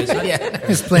in your basement? Yeah.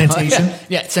 It's plantation.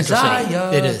 Yeah, it's Central City.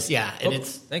 Zion. It is. Yeah, and Oh,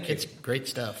 it's thank you. It's great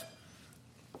stuff.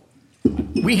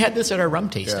 We had this at our rum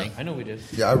tasting. I know we did.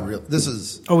 Yeah, this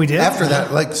is. Oh, we did? After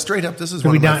that, like straight up, this is Did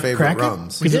one we of my not favorite crack it?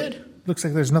 rums. We did. Looks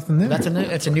like there's nothing there.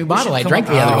 That's a new bottle. I come drank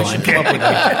up- the other we one. should come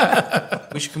up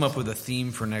with we should come up with a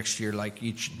theme for next year. Like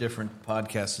each different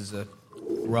podcast is a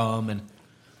rum, and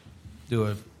do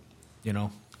a,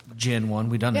 gin one.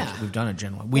 We've done Yeah. a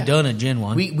gin one. We've done a gin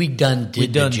one. We did We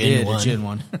the gin one. a gin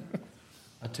one.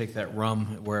 I'll take that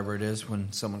rum wherever it is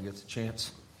when someone gets a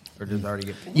chance, or does it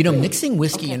already get? Mixing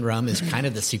whiskey and rum is kind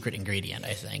of the secret ingredient.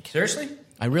 I think. Seriously?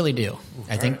 I really do.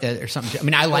 I think that there's something. I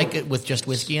mean, I like it with just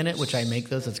whiskey in it, which I make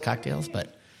those as cocktails.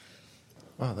 But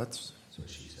Wow, that's.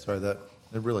 Sorry, that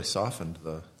it really softened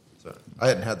the. So, I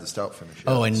hadn't had the stout finish yet.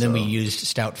 and then so- we used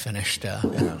stout finished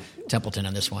Templeton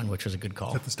on this one, which was a good call.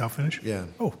 Is that the stout finish? Yeah.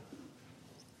 Oh.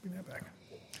 Give me that back.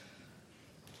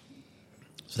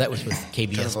 So that was with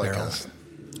KBS Kind of like barrels.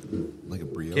 like a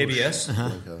brioche. KBS?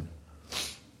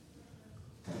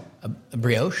 Like A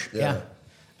brioche, Yeah.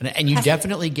 And you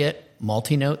definitely get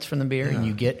malty notes from the beer, and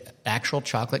you get actual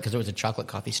chocolate because it was a chocolate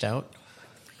coffee stout.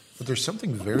 but there's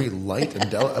something very light and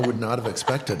delicate. I would not have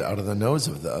expected out of the nose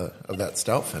of that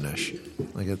stout finish.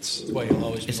 Like it's Well, you'll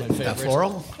always be Is my it favorite.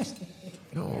 floral?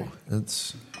 no,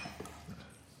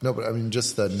 but I mean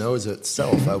just the nose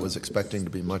itself. I was expecting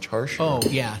to be much harsher. Oh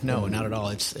yeah, no, not at all.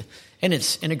 It's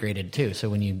integrated too. So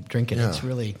when you drink it,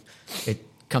 Yeah. it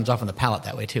comes off on the palate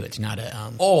that way too. It's not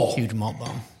a huge malt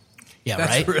bomb. Yeah, That's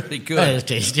right. really good. That is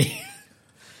tasty.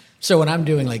 So when I'm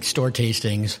doing like store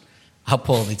tastings, I'll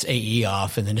pull its AE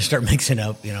off and then just start mixing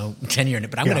up, 10-year in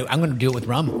it. But I'm gonna do it with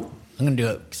rum. I'm gonna do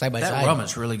it side by That side. rum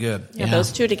is really good. Yeah, Yeah.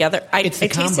 those two together. I It's the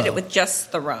tasted combo. it with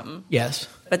just the rum, Yes,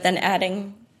 but then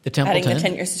adding The Templeton? adding the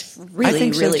 10 years is really, I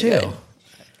think so really too. good.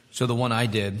 So the one I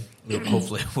did,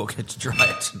 hopefully we'll get to try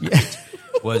it tonight,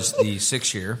 was the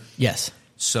 6-year, Yes.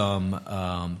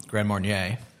 some Grand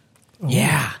Marnier,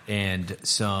 Yeah. and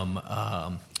some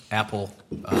apple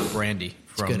brandy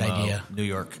from good idea. New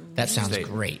York. That sounds State.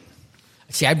 great.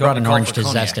 See, I brought an Called orange for to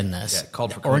cognac. zest in this. Yeah,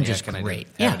 called for Orange cognac, is and I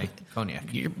great. didn't have Yeah. any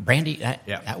cognac. Your brandy, Yeah.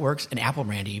 that works. And apple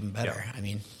brandy, even better. Yeah. I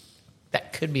mean,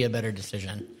 that could be a better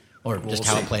decision. Or We'll just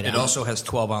how see. it played out. It also has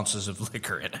 12 ounces of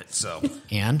liquor in it. So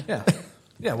And?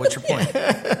 yeah. What's your point?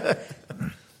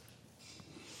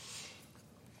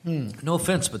 No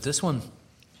offense, but this one's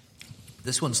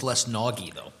less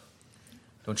noggy though.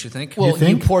 Don't you think? Well, you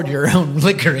think? poured your own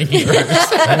liquor in yours.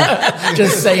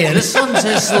 Just saying. This one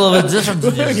tastes a little bit different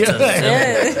than yours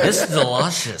does. This is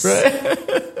delicious.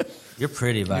 You're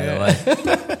pretty, by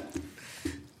the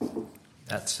way.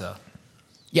 That's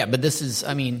Yeah, but this is,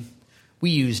 I mean,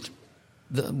 we used,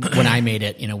 when I made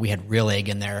it, we had real egg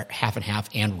in there, half and half,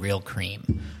 and real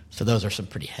cream. So those are some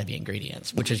pretty heavy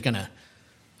ingredients, which is going to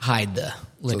hide the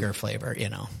liquor flavor,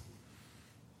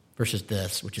 versus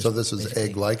this, which is. So this is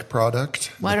egg-like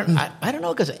product. Well, I don't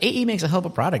know, because AE makes a hell of a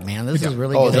product, man. This is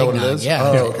really Oh, good is that what eggnog. it is? Yeah,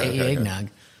 Oh, AE okay, okay. eggnog.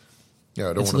 Yeah,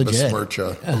 I don't It's want to legit. besmirch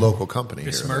a local company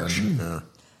here. Besmirch. then. Yeah.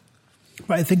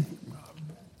 But I think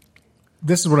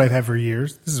this is what I've had for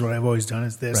years. This is what I've always done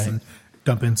is this Right. and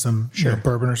dump in some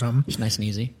bourbon or something. It's nice and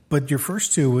easy. But your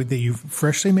first two that you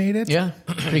freshly made it, Yeah,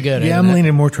 pretty good. yeah, I'm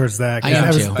leaning more towards that. 'cause I am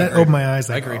that was- too. That opened my eyes.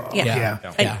 Like, agree. oh, Yeah.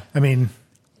 yeah. I mean,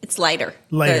 It's lighter.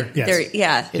 Lighter, The- yes. they're-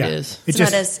 Yeah. It is. It It's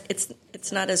just not as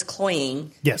it's not as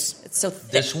cloying. yes, It's so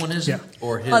thick. this one is Yeah.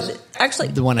 or his. Actually,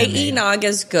 The one I made. eggnog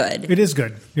is good, it is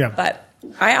good. Yeah, but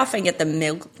I often get the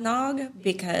milk nog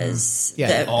because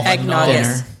Yeah, the almond eggnog nog.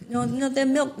 is no the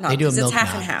milk nog. They do a 'cause milk it's half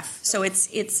nog. and half, so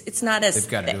it's not as They've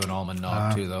got to thick. do an almond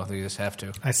nog too, though. They just have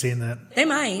to. I seen that. They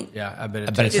might. Yeah, I bet.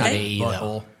 I bet it's Do not they? AE, though.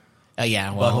 Butthole.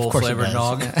 Yeah, well, Butthole of course it flavored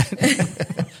does.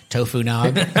 nog. Tofu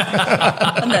nog. No.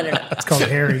 It's called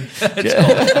Harry.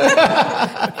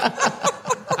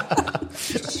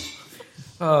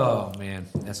 Oh man,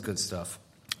 that's good stuff.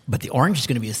 But the orange is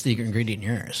going to be a secret ingredient in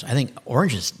yours. I think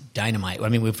orange is dynamite. I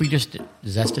mean, if we just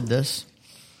zested this,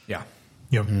 Yeah.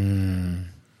 Yep.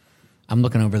 I'm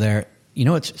looking over there.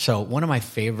 So one of my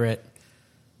favorite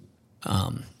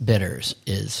bitters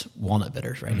is walnut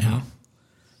bitters right now.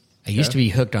 I used to be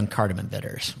hooked on cardamom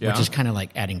bitters, Yeah. which is kind of like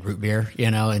adding root beer,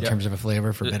 in terms of a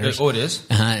flavor for bitters. Oh, it is?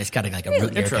 It's got like a root beer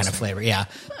kind of interesting. flavor, yeah.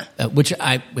 Which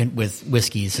I went with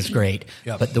whiskeys is great.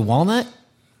 Yep. But the walnut,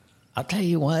 I'll tell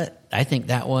you what, I think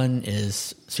that one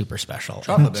is super special.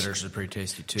 Chocolate bitters are pretty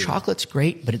tasty too. Chocolate's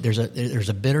great, but there's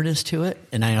a bitterness to it,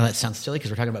 and I know that sounds silly because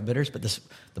we're talking about bitters, but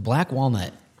the black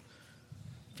walnut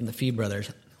from the Fee Brothers,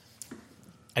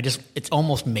 it's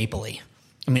almost mapley.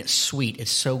 I mean, it's sweet. It's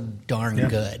so darn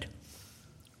good.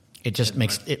 It just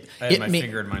makes it. I had it my ma-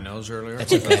 finger in my nose earlier.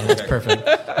 That's okay. That's perfect.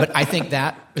 But I think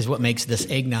that is what makes this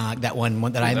eggnog, that one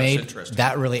that I that's made, interesting.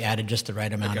 that really added just the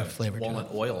right amount of flavor to Walnut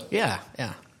it. oil. Yeah,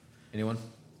 yeah. Anyone?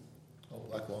 Oh,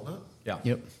 black walnut. Yeah.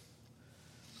 Yep.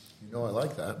 You know I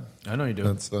like that. I know you do.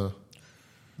 That's the.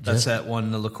 That's that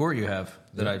one, the liqueur you have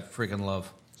that I freaking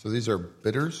love. So these are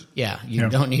bitters. Yeah, you Yeah.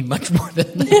 don't need much more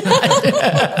than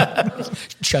that.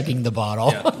 Chugging the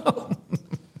bottle.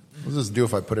 What does this do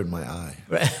if I put it in my eye?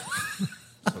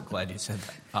 So glad you said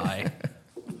that. I.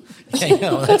 I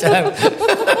know,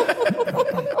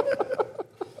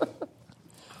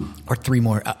 or 3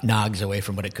 more nogs away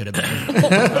from what it could have been.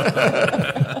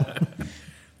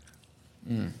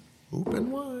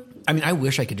 Open wide. I mean, I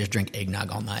wish I could just drink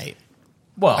eggnog all night.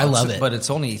 Well, I love it. but it's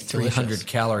only 300 Delicious.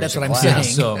 calories. That's a what I'm glass, saying.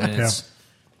 So I mean,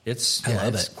 it's I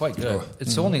love it's it. quite good.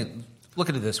 It's only look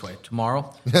at it this way: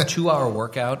 tomorrow, 2-hour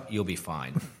workout, you'll be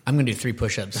fine. I'm going to do 3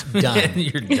 push-ups. Done.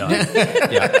 You're done.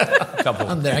 Yeah, a couple.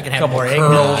 I'm there. I can have couple more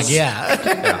curls. eggnog.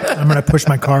 Yeah. I'm going to push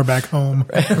my car back home.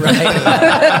 Right.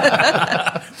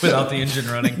 without the engine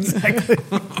running.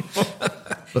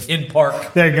 In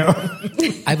park. There you go.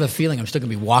 I have a feeling I'm still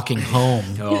going to be walking home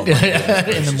Oh,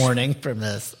 in the morning from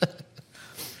this.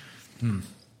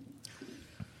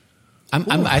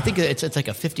 I think it's like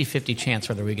a 50-50 chance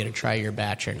whether we get to try your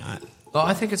batch or not. Well,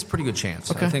 I think it's a pretty good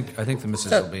chance. Okay. I think the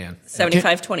missus So will be in.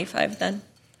 75-25 then.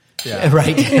 Yeah.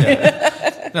 Right.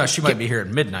 No, she might be here at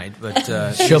midnight,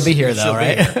 but She'll be here, though, she'll be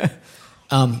right? here.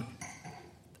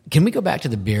 Can we go back to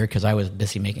the beer? Because I was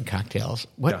busy making cocktails.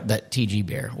 Yeah. That TG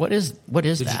beer? What is that?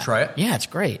 Did you try it? Yeah, it's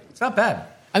great. It's not bad.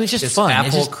 I mean, it's just It's fun. apple,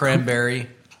 It's just cranberry.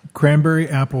 Cranberry,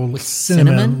 apple,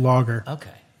 cinnamon lager. Okay.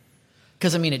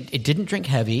 Because, I mean, it didn't drink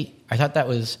heavy. I thought that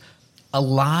was a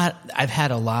lot. I've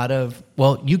had a lot of.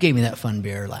 Well, you gave me that fun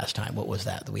beer last time. What was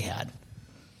that we had?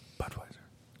 Budweiser.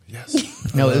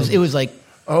 Yes. No, it was like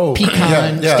Oh,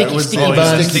 pecan, yeah, sticky, it was sticky the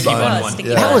buns. sticky bun one. Sticky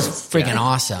Yeah. That was buns. freaking Yeah.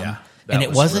 awesome. Yeah. and it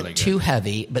was wasn't really good. too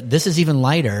heavy, but this is even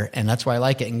lighter, and that's why I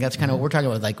like it. And that's kind of what we're talking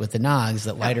about, like with the Nogs,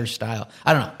 that lighter style.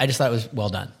 I don't know. I just thought it was well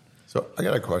done. So I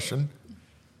got a question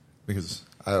because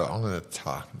I'm going to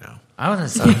talk now. I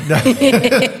was going to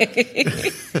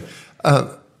say,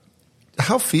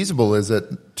 How feasible is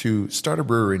it to start a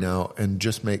brewery now and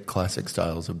just make classic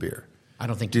styles of beer? I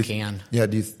don't think you can. Yeah.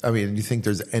 Do you think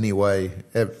there's any way?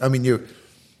 I mean,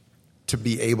 to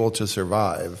be able to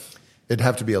survive, it'd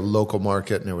have to be a local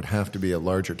market, and it would have to be a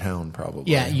larger town,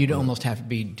 probably. Yeah, you'd almost have to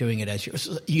be doing it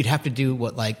you'd have to do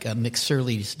what like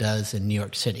McSorley's does in New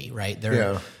York City, right?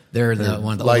 They're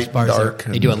one of the light oldest bars. and dark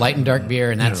They do a and- light and dark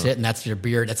beer, and that's it, and that's their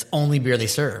beer. That's the only beer they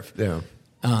serve. Yeah.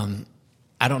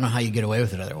 I don't know how you get away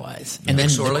with it otherwise. And then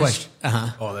the McSorley's?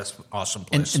 question, oh, that's an awesome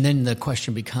and place. then the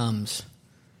question becomes,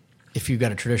 if you've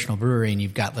got a traditional brewery and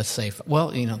you've got, let's say,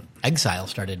 Exile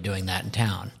started doing that in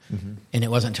town, and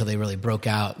it wasn't until they really broke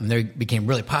out, and they became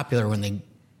really popular when they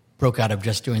broke out of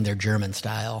just doing their German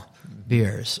style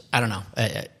beers. I don't know.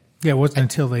 Yeah, it wasn't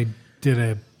until they did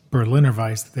a Berliner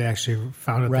Weiss that they actually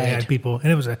found out they had Right. people,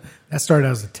 and that started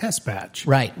out as a test batch,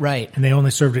 Right. and they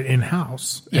only served it in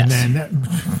house. Yes. And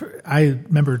then I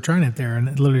remember trying it there and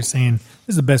literally saying,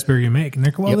 "This is the best beer you make," and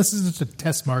they're like, "Well, Yep. this is just a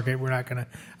test market. We're not going to."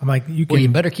 I'm like, "You can, Well, you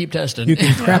better keep testing. you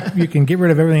can crap, you can get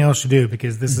rid of everything else you do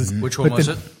because this is." Which one but was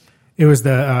the- it? It was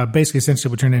the basically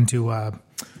essentially what turned into whatever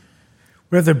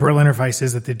the Berliner Weiss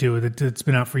is that they do. It's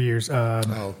been out for years.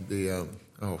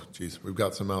 We've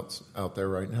got some out there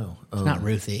right now. It's not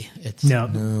Ruthie. It's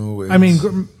No, I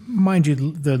mean, mind you,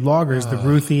 the lagers, the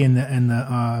Ruthie and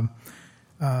the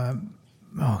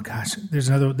oh gosh, there's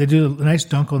another. They do a nice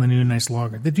Dunkel and they do a nice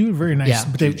lager. They do very nice, Yeah.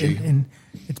 but they Gigi. and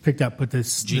it's picked up. But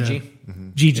this Gigi?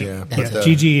 Gigi, Yeah, yeah, but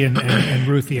Gigi and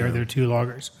Ruthie are their two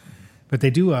lagers. But they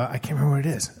do. I can't remember what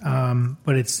it is.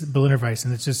 But it's Berliner Weiss,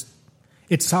 and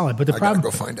it's solid. But the I gotta problem,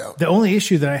 go find out. The only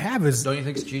issue that I have is Don't you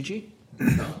think it's Gigi?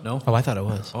 No? Oh, I thought it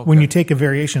was. when you take a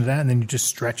variation of that and then you just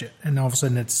stretch it, and all of a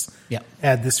sudden it's Yep.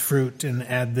 add this fruit and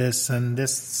add this and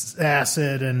this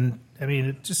acid, and I mean,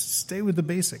 it just stay with the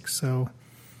basics. So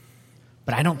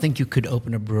But I don't think you could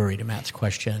open a brewery, to Matt's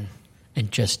question,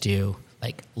 and just do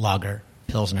like lager,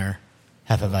 pilsner,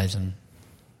 Hefeweizen,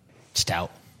 stout.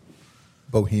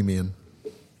 Bohemian.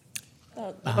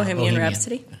 Bohemian Bohemian.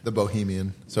 Rhapsody. The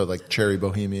Bohemian. So like cherry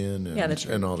Bohemian and, Yeah,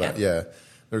 the and all that. yeah. Yeah.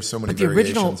 There's so many But the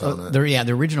original, variations on it.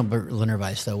 the original Berliner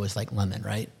Weiss though was like lemon,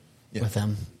 right? Yeah. With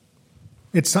them.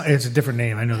 it's a different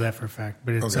name. I know that for a fact.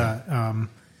 But it's Okay.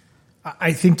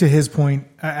 I think to his point,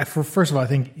 first of all, I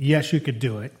think yes, you could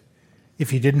do it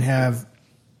if you didn't have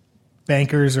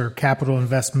bankers or capital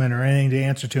investment or anything to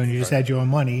answer to, and you just had your own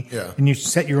money, Yeah. and you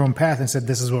set your own path and said,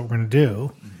 "This is what we're going to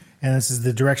do, and this is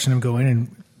the direction I'm going,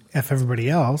 and f everybody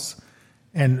else,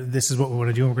 and this is what we want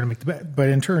to do, and we're going to make the bet." But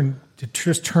in turn, to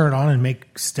just turn it on and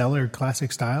make stellar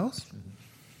classic styles,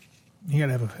 you got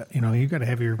to have you got to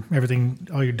have your everything,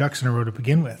 all your ducks in a row to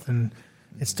begin with, and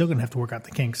it's still going to have to work out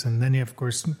the kinks, and then you have, of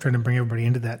course, trying to bring everybody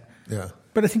into that. Yeah.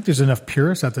 But I think there's enough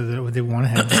purists out there that they want to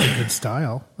have just a good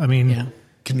style. I mean, Yeah.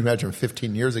 Can you imagine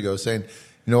 15 years ago saying,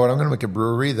 you know what, I'm going to make a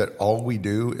brewery that all we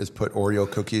do is put Oreo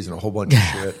cookies and a whole bunch of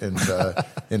shit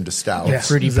into stouts. Yeah.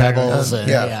 Fruity Exactly. Pebbles. And,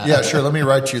 Yeah, sure. Let me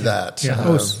write you that.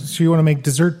 yeah. So you want to make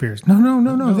dessert beers?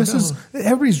 No. This is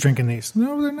everybody's drinking these.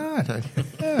 No, they're not.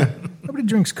 Yeah, nobody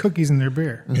drinks cookies in their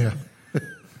beer. Yeah.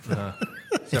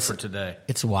 Except for today.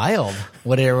 It's wild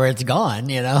where it's gone.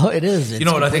 It is. You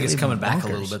know what? I think it's completely coming back a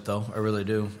bonkers. little bit, though. I really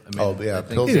do. I mean, Oh, yeah. I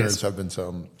think- Pilsners have been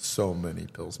so many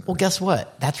Pilsners. Well, guess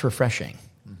what? That's refreshing.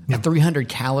 A 300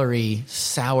 calorie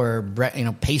sour,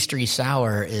 pastry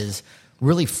sour is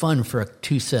really fun for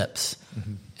 2 sips.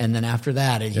 And then after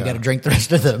that, you got to drink the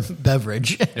rest of the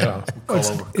beverage. Yeah.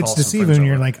 It's deceiving when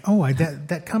you're like, oh,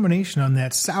 that combination on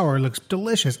that sour looks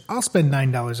delicious. I'll spend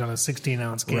 $9 on a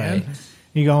 16-ounce can. Right.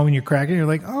 You go home and you crack it. You're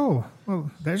like, oh,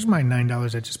 well, there's my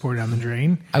 $9 I just poured down the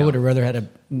drain. I would have rather had a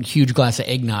huge glass of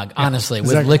eggnog, honestly,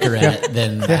 with exactly. liquor in it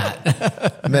than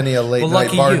that. Many a late Well, night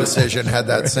lucky bar you. decision had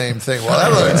that same thing. Well,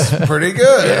 that looks pretty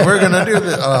good. We're going to do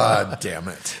this. Ah, damn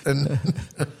it. And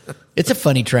It's a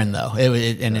funny trend, though.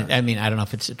 I mean, I don't know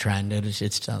if it's a trend.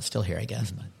 It's still here, I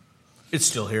guess. But. It's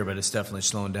still here, but it's definitely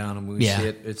slowing down. And we Yeah. see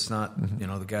it. It's not,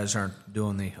 the guys aren't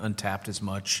doing the Untapped as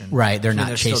much. And, Right, they're I mean,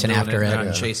 not still chasing doing after They're it.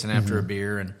 not chasing after a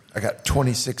beer. And I got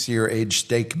 26-year aged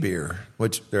steak beer,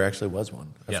 which there actually was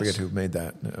one. I Yes. forget who made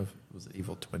that. It was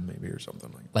Evil Twin maybe or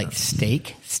something like that.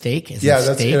 Steak? Steak? Is Yeah, it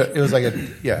that's steak? it was like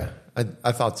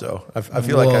I thought so. I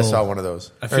feel like I Whoa. saw one of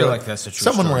those. I feel Or like that's a true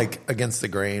someone story. like Against the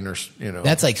Grain or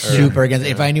That's like super against.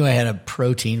 If I knew I had a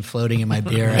protein floating in my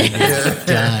beer, I'd be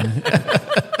done.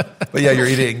 But But yeah, you're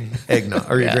eating eggnog,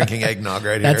 or you're drinking eggnog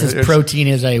right That's here. as protein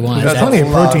as I want. There's plenty of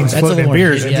proteins That's a floating in little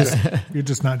beers. more- It's yeah. just, you're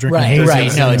just not drinking Right, hazy.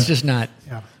 right. No, it's just not.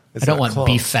 Yeah. It's I don't not want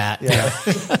clumps. beef fat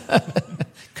Yeah,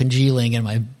 congealing in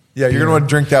my. yeah, you're gonna want to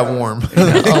drink that warm.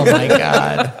 Oh my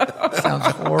god, sounds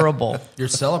horrible. Your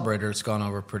Celebrator's gone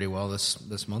over pretty well this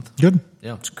month. Good.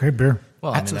 Yeah. It's a great beer.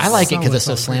 Well, I, mean, I like it because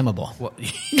solid it's so flammable. Well,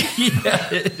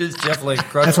 yeah, it is definitely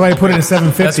crushable. That's why I put it in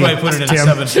 750. That's why I put it in Tim.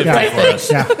 750 Yeah. for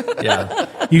us. Yeah.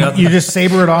 Yeah. You just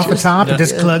saber it off the top and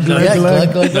just glug, glug, Yeah,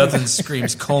 glug. glug, glug. Nothing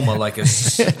screams coma like a.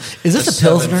 Is this a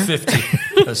Pilsner?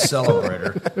 750, a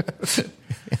Celebrator.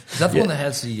 Is that the one that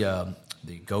has the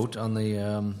goat on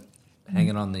the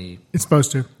hanging on the? It's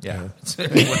supposed to. Yeah.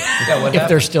 What If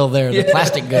they're still there, the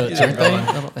plastic goats, aren't they? Gone.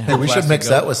 I don't think- Hey, we should Plastic mix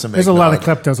goat. that with some There's a lot of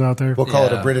eggnog. kleptos out there. We'll call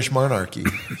it Yeah. a British monarchy.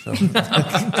 So.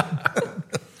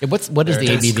 Yeah, what is the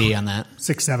ABV on that?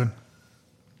 6.7.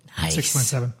 Nice.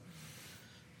 6.7.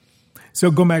 So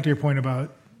going back to your point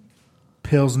about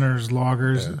Pilsners,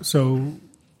 lagers. So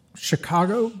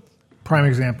Chicago, prime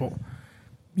example.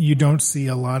 You don't see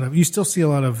a lot of, you still see a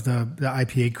lot of the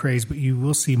IPA craze, but you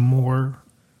will see more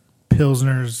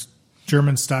Pilsners,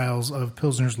 German styles of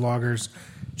Pilsners, lagers,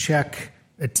 Czech,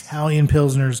 Italian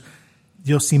Pilsners.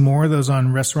 You'll see more of those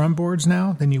on restaurant boards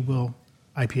now than you will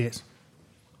IPAs.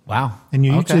 Wow. And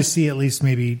you Okay. usually see at least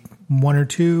maybe 1 or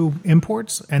 2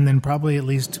 imports, and then probably at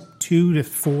least 2 to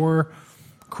 4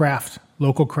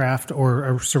 local craft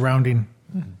or surrounding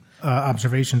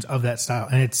observations of that style.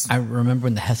 And it's I remember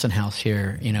when the Hessen House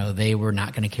here, they were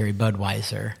not going to carry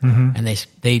Budweiser, and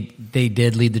they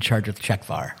did lead the charge with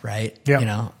Czechvar, right?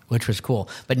 Yeah. Which was cool.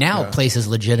 But now places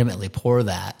legitimately pour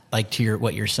that, like to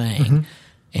what you're saying,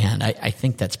 and I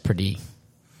think that's pretty.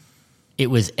 It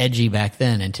was edgy back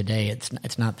then, and today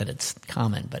it's not that it's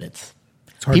common, but it's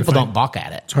hard to people find. don't balk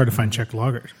at it. It's hard to find Czech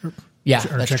lagers. Yeah,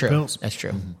 or that's Czech true. Pils. That's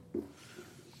true.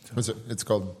 It's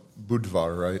called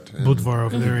Budvar, right? And- Budvar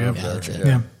over there, yeah. Yeah, that's it.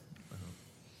 Yeah.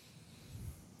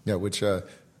 Yeah, which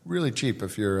really cheap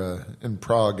if you're in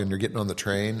Prague and you're getting on the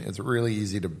train. It's really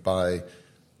easy to buy,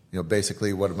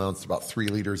 basically what amounts to about 3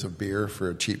 liters of beer for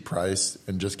a cheap price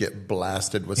and just get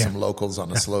blasted with Yeah. some locals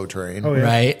on a slow train. Oh, yeah.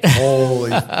 Right. Holy,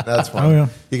 that's fun. Oh, yeah.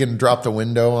 You can drop the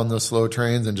window on those slow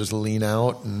trains and just lean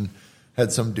out. And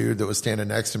had some dude that was standing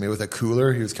next to me with a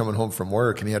cooler. He was coming home from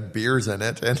work and he had beers in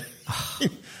it, and we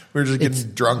were just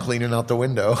getting drunk leaning out the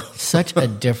window. Such a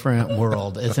different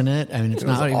world, isn't it? I mean, it's It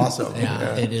was not even, awesome. Yeah,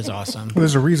 Yeah. it is awesome. Well,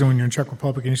 there's a reason when you're in Czech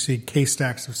Republic and you see case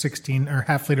stacks of 16 or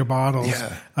half-liter bottles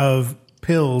Yeah. of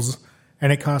pills,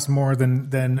 and it costs more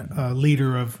than a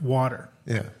liter of water.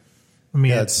 Yeah. I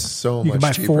mean, Yeah, it's so you can much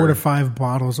buy cheaper. 4 to 5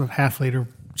 bottles of half-liter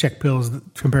Czech pills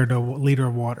compared to a liter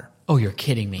of water. Oh, you're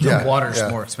kidding me. Yeah. Water's Yeah.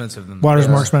 more expensive than Water's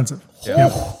more expensive. Yeah.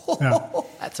 Yeah.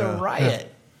 That's a riot.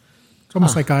 It's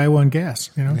almost like Iowa and gas.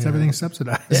 It's everything's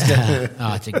subsidized. Yeah.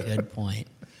 Oh, that's a good point.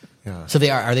 Yeah. So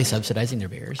are they subsidizing their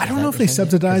beers? I don't know if they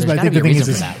subsidize, but I think the thing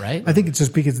is, that, right? I think it's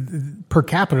just because per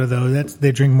capita though,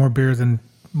 they drink more beer than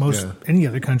most any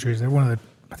other countries. They're one of the,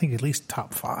 I think, at least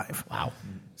top 5. Wow.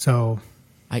 So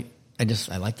I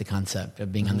like the concept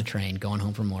of being on the train, going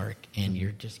home from work, and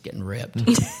you're just getting ripped.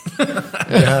 until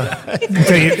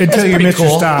you miss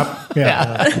your stop,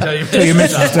 until you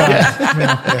miss your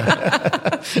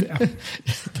stop.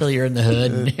 Until you're in the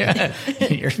hood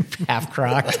and you're half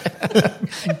crocked,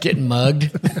 getting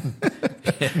mugged. Been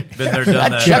there,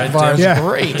 done that. Czech bar is Yeah.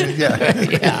 great.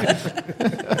 Yeah.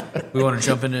 We want to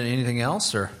jump into anything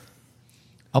else, or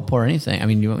I'll pour anything. I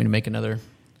mean, do you want me to make another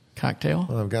cocktail?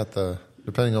 Well, I've got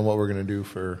depending on what we're going to do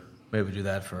for maybe we do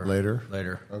that for later.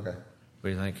 Later. Okay. What do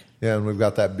you think? Yeah, and we've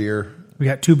got that beer. We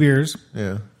got 2 beers,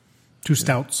 Yeah. 2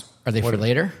 stouts, Are they for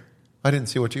later? I didn't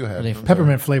see what you had. they I'm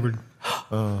peppermint flavored.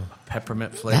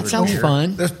 Peppermint flavored. That sounds beer.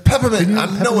 fun. There's peppermint.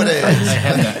 I know it I is.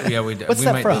 had that. Yeah, we did. What's we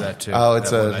that might from? do that too. Oh, it's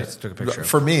That one I took a picture.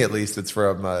 For me, at least, it's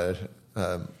from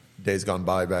days gone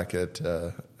by back at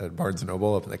Barnes &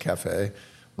 Noble up in the cafe.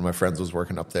 One of my friends was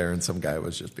working up there, and some guy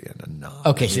was just being a knob.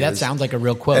 Okay, And see, he that was- sounds like a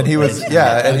real quote. And he was, but-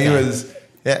 yeah, and he Okay. was,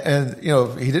 yeah, and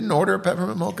he didn't order a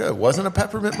peppermint mocha. It wasn't a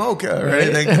peppermint mocha or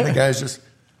anything. And the guy's just,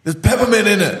 there's peppermint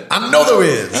in it. I know there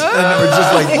is. And they were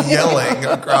just like yelling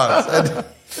across.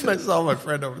 And I saw my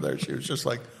friend over there. She was just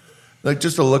like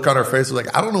just a look on her face was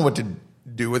like, I don't know what to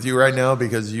do with you right now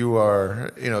because you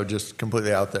are, just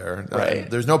completely out there. Right.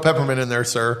 There's no peppermint in there,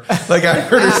 sir. Like I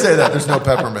heard her say that. There's no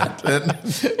peppermint.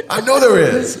 And I know there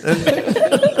is. And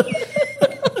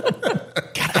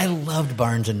God, I loved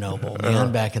Barnes and Noble,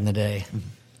 man, back in the day.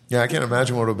 yeah, I can't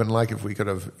imagine what it would have been like if we could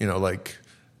have,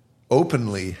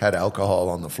 openly had alcohol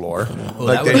on the floor,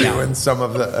 like that they would- do in some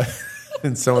of the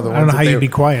ones. I don't know how that you'd be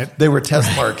quiet. They were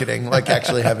test marketing, like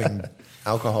actually having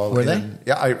alcohol. Were they?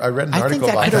 Yeah, I read an I think article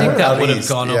that- about I that. think that out would have east.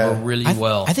 gone Yeah. over really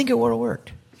well. I think it would have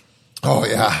worked. Oh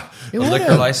yeah, It a would've.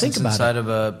 liquor license Think about inside it. of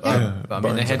a. I mean,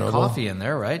 Barnes they had and Noble. coffee in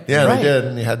there, right? yeah, Right. they did,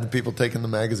 and you had the people taking the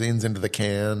magazines into the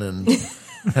can, and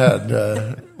had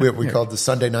what we called the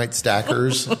Sunday night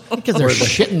stackers. Because they're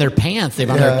shitting their pants. They've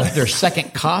on their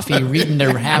second coffee, reading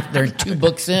their 2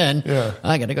 books in. Yeah.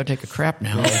 I got to go take a crap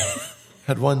now.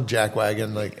 Had one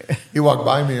jackwagon, like he walked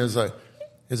by me, he's like,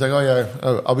 oh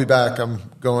yeah, I'll be back. I'm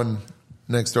going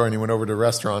next door, and he went over to a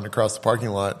restaurant across the parking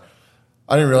lot.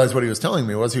 I didn't realize what he was telling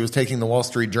me was he was taking the Wall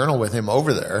Street Journal with him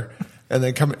over there, and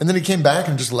then he came back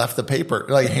and just left the paper,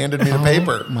 like handed me the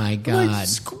paper. My I'm God. like,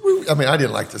 screw! I mean, I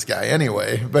didn't like this guy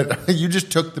anyway, but you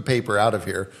just took the paper out of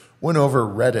here, went over,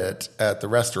 read it at the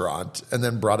restaurant, and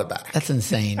then brought it back. That's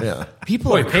insane. Yeah.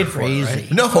 People Boy, are paid for it,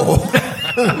 crazy. No.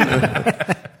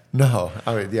 No.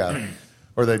 I mean, yeah.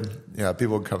 Or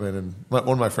people would come in, and one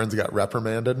of my friends got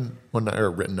reprimanded one night,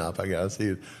 or written up, I guess.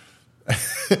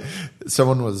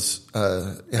 Someone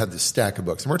had this stack of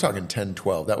books, and we're talking 10,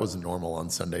 12. That was normal on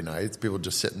Sunday nights. People would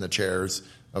just sit in the chairs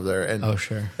over there. And, Oh,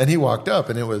 sure. And he walked up,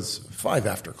 and it was 5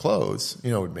 after close.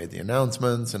 We'd made the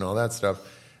announcements and all that stuff.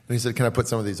 And he said, "Can I put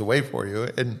some of these away for you?"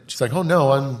 And she's like, "Oh,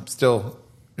 no, I'm still,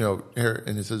 here."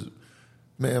 And he says,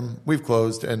 "Ma'am, we've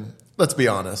closed, and let's be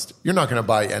honest, you're not going to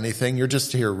buy anything. You're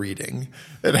just here reading."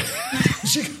 And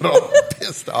she got all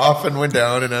pissed off and went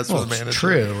down and asked for the it's manager.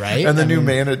 true, right? And the new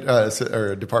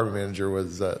or department manager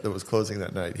that was closing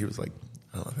that night. He was like,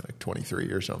 I don't know, like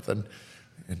 23 or something.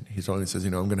 And he's on. He says,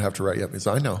 "I'm going to have to write you up." He says,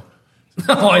 "I know."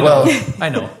 Oh, I know. Well- I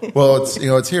know. Well, it's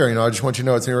it's here. I just want you to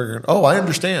know it's here. Oh, I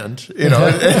understand. He's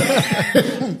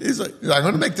like, "I'm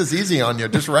going to make this easy on you.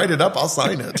 Just write it up. I'll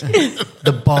sign it."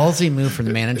 The ballsy move from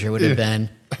the manager would have been,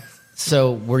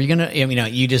 so were you going to,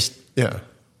 you just, Yeah.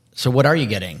 so what are you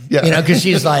getting? Yeah. Because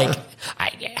she's like,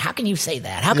 how can you say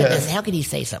that? How can Yeah. how can you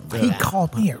say something like He that?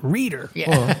 called me a reader.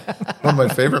 Yeah. One of my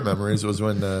favorite memories was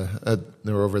when they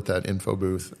were over at that info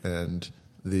booth, and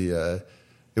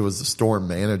it was the store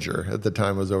manager at the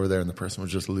time was over there, and the person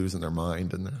was just losing their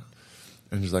mind, and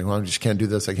she's like, "Well, I just can't do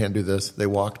this. I can't do this." They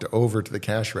walked over to the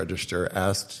cash register,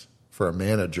 asked for a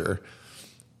manager,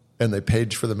 and they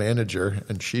paged for the manager,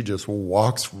 and she just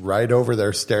walks right over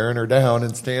there, staring her down,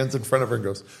 and stands in front of her and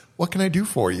goes, "What can I do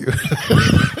for you?" Ooh,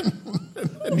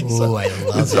 I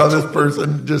love and it. saw this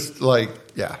person just like,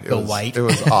 Go white. It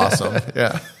was awesome.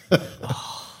 Yeah.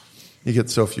 You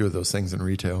get so few of those things in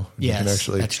retail. You can Yes,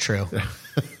 actually, that's true.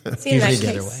 See, in that Usually the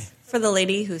other case, way. for the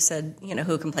lady who said,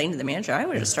 who complained to the manager, I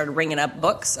would have started ringing up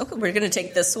books. Okay, we're going to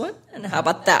take this one, and how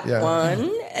about that Yeah. one?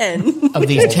 And Of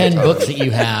these 10 books that you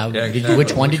have, Yeah, did exactly.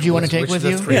 which one did you want to take Which with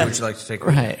of you? the 3 would you like to take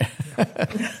with you? Right.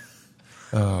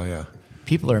 Oh, yeah.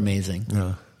 People are amazing.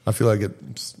 Yeah. I feel like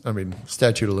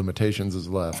statute of limitations is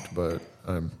left, but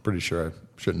I'm pretty sure I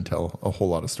shouldn't tell a whole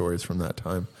lot of stories from that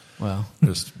time. Well,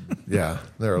 Just, yeah,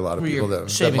 there are a lot of Well, people you're that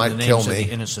saving might the kill names of me.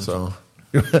 the innocent. So,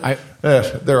 I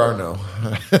there are no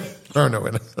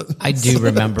innocents. I do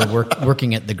remember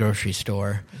working at the grocery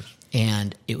store,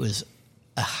 and it was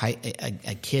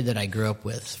a kid that I grew up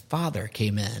with. Father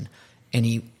came in, and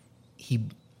he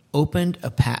opened a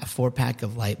 4-pack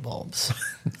of light bulbs,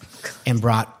 and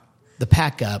brought the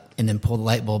pack up, and then pulled the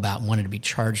light bulb out and wanted to be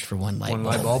charged for one light One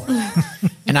bulb. light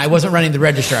bulb. And I wasn't running the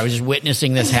register. I was just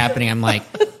witnessing this happening. I'm like,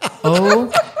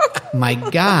 oh my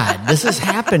God, this is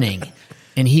happening.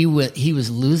 And he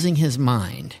was losing his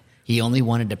mind. He only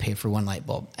wanted to pay for one light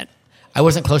bulb. And I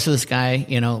wasn't close to this guy,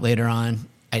 later on.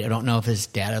 I don't know if his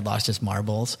dad had lost his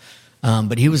marbles.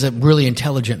 But he was a really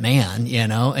intelligent man,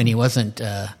 and he wasn't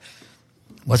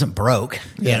broke,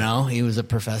 He was a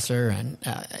professor. And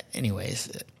anyways,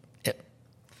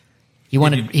 he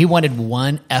wanted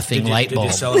one effing light bulb.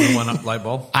 Did you sell him one light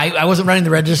bulb? I wasn't running the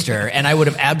register, and I would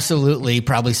have absolutely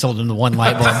probably sold him the one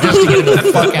light bulb just to get him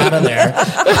the fuck out of there.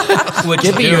 What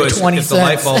Give you me do your is, 20 if the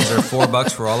light cents. bulbs are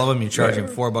 $4 for all of them, you charge him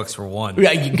 $4 for one.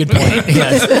 Yeah, good point.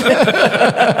 Yes.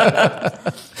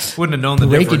 Wouldn't have known the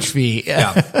Breakage difference. fee.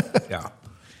 Yeah.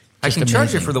 I Just can charge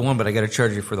you amazing. for the one, but I got to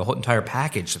charge you for the whole entire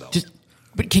package, though.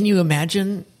 But can you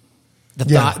imagine the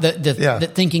Yeah. thought, the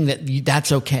thinking that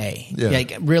that's okay? Yeah.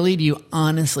 Like, really, do you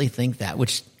honestly think that?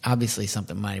 Which obviously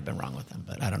something might have been wrong with them,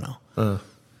 but I don't know.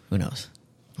 Who knows?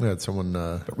 We had someone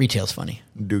But retail's funny.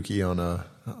 dookie on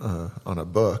a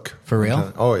book. For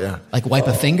real? Oh yeah. Like wipe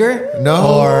a finger?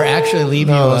 No. Or actually leave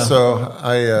you No, a... so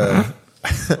I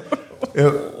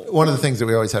one of the things that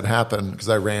we always had happen, because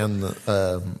I ran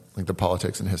the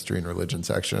politics and history and religion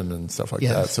section and stuff like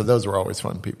Yes. that. So those were always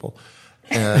fun people.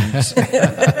 And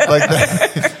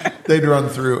they'd run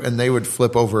through and they would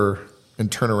flip over and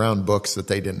turn around books that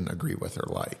they didn't agree with or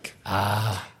like.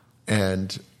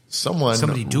 And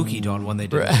Somebody dookied on when they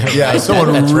did it. Yeah,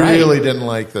 someone That's really right. didn't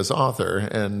like this author,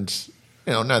 and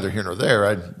neither here nor there.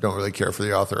 I don't really care for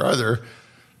the author either.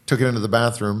 Took it into the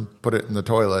bathroom, put it in the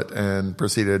toilet, and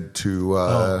proceeded to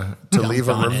leave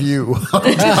a on it. review.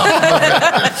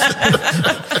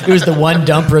 It was the one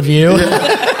dump review.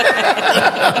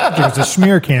 There was a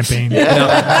smear campaign.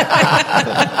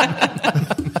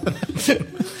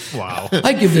 Wow.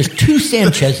 I give this 2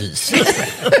 Sanchez's.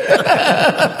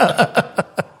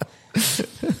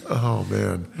 Oh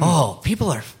man, Oh,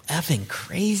 people are effing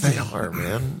crazy. they are,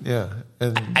 man. Yeah,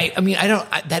 and I mean,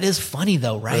 that is funny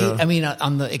though, right? I mean,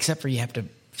 except for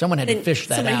someone had to fish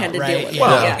that Somebody out, had to right? deal with it.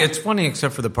 Well, Yeah. it's funny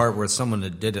except for the part where someone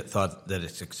that did it thought that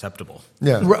it's acceptable.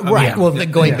 yeah, Right. Yeah. Well,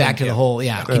 going Yeah. back to the whole,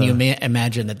 can you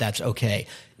imagine that that's okay?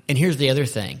 And here's the other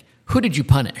thing: who did you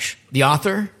punish? The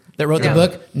author that wrote the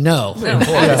book? No, No,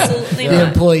 absolutely the not.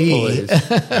 employee.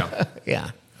 Yeah.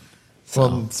 Yeah.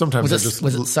 Well, sometimes Was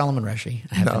it Solomon Rushdie?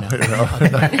 I have No, to know.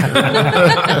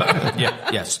 Yeah.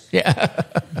 Yes. Yeah.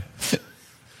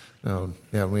 No,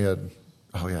 yeah, we had.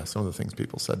 Oh yeah, some of the things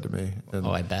people said to me. And,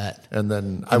 Oh, I bet. And then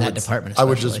In I that would department I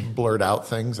would just especially. blurt out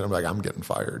things, and I'm like, I'm getting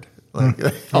fired. Like,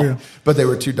 but they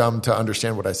were too dumb to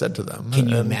understand what I said to them. Can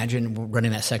you And- imagine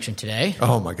running that section today?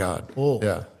 Oh my god. Oh,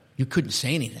 Yeah. You couldn't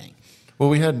say anything. Well,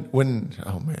 we had when.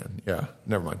 Oh man, yeah.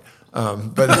 Never mind.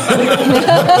 But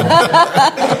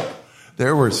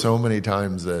there were so many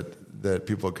times that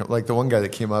people come. Like the one guy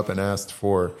that came up and asked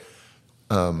for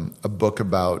a book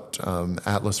about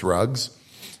Atlas rugs,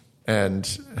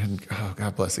 and oh,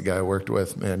 God bless the guy I worked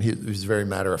with. Man, he's very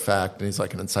matter of fact, and he's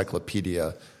like an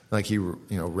encyclopedia. Like he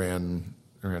ran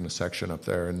a section up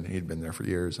there, and he'd been there for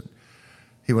years. And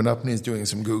he went up and he's doing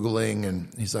some Googling, and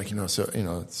he's like,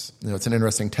 it's an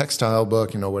interesting textile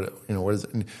book. What is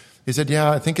it? And he said, yeah,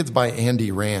 I think it's by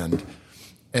Andy Rand.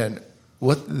 And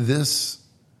what this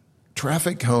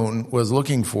traffic cone was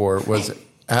looking for was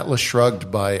Atlas Shrugged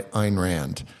by Ayn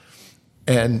Rand.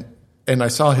 And I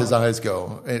saw his eyes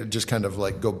go, it just kind of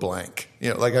like go blank.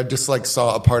 Like I just like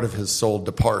saw a part of his soul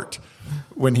depart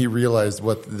when he realized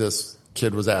what this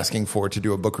kid was asking for to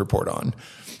do a book report on.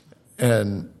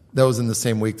 And that was in the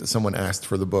same week that someone asked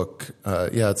for the book.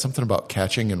 It's something about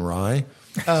catching in rye.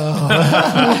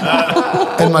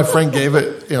 And my friend gave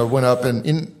it, went up, and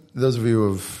in those of you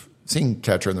who've seen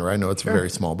Catcher in the Rye know it's a very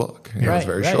small book. It's Right,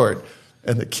 very right. short.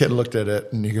 And the kid looked at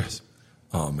it and he goes,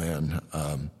 oh man,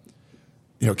 can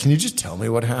you just tell me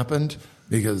what happened?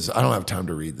 Because I don't have time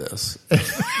to read this.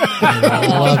 I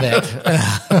love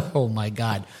it. Oh my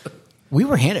God. We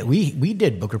were handed. We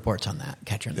did book reports on that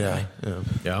Catcher in the Rye.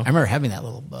 Yeah. I remember having that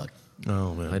little book.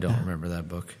 Oh man. I don't remember that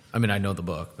book. I mean, I know the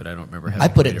book, but I don't remember having I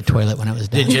put it in read the toilet when I was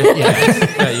done. Did you?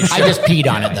 Yeah. You I just peed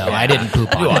on it though. I didn't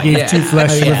poop on it. Gave 2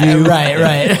 flesh Yeah, review.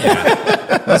 right.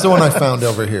 That's the one I found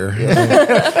over here.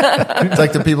 It's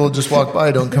like the people just walk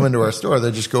by, don't come into our store. They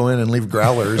just go in and leave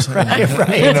growlers. And,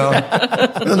 Right.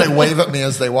 And then they wave at me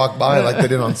as they walk by like they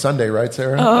did on Sunday, right,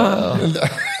 Sarah? And,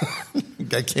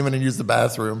 guy came in and used the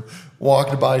bathroom,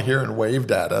 walked by here and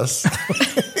waved at us.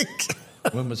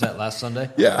 When was that? Last Sunday?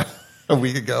 Yeah, a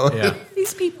week ago. Yeah.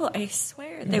 These people, I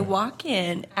swear, they walk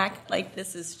in, act like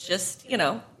this is just,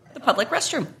 the public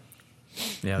restroom.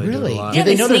 Yeah. They do it a Really? lot. Did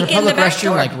they know there's a sneak in the public back restroom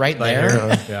door. like right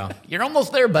there? Yeah. You're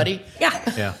almost there, buddy.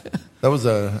 Yeah. Yeah. That was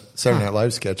a Saturday Night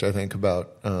Live sketch, I think,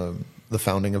 about the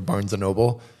founding of Barnes &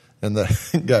 Noble. And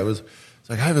the guy was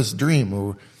like, I have this dream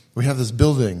where we have this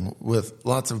building with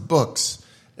lots of books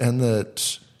and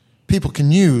that people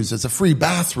can use as a free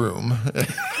bathroom.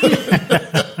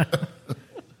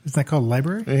 Is that called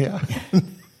library? Yeah.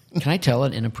 Can I tell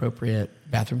an inappropriate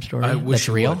bathroom story I wish that's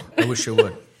you real? would. I wish you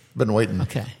would. Been waiting.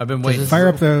 Okay. I've been waiting. Fire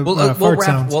up the fart wrap.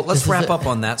 sounds. Well, let's This is wrap it. up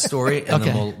on that story, and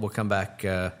Okay. then we'll come back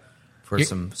for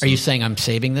some. Are you saying I'm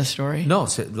saving this story? No,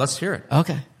 let's hear it.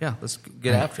 Okay. Yeah, let's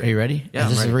get after it. Are you ready? Yeah, This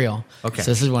I'm is ready. real. Okay.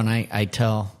 So this is when I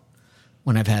tell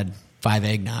when I've had 5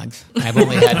 eggnogs. I've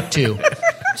only had 2.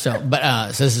 So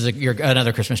this is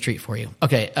another Christmas treat for you.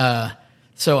 Okay.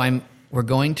 We're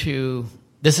going to.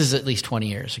 This is at least 20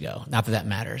 years ago. Not that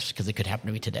matters because it could happen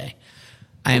to me today.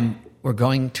 We're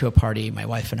going to a party, my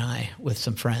wife and I, with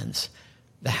some friends.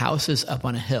 The house is up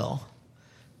on a hill.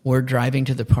 We're driving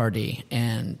to the party,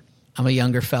 and I'm a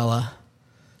younger fella,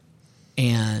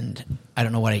 and I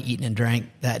don't know what I eaten and drank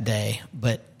that day,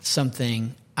 but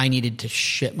I needed to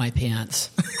shit my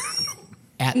pants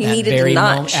at You that needed to very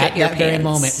not moment. shit At your that very pants.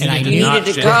 moment, You and I needed knew not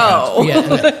to shit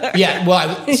go. yeah.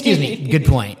 Well, excuse me. Good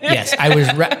point. Yes, I was.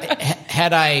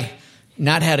 Had I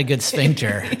not had a good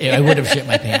sphincter, I would have shit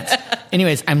my pants.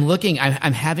 Anyways, I'm looking.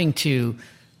 I'm having to.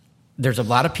 There's a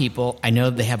lot of people. I know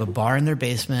they have a bar in their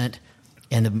basement,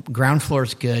 and the ground floor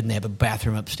is good, and they have a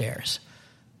bathroom upstairs.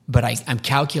 but I'm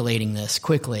calculating this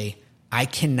quickly. I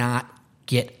cannot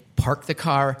park the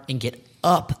car and get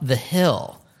up the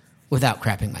hill without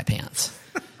crapping my pants.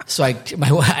 So I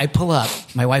pull up.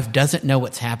 My wife doesn't know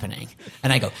what's happening.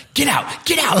 And I go, get out,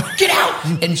 get out, get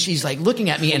out. And she's like looking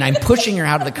at me, and I'm pushing her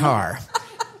out of the car.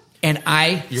 And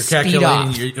You're speed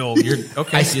off.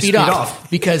 Okay, I speed off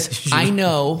because I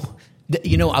know,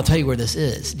 I'll tell you where this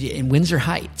is. In Windsor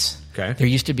Heights, there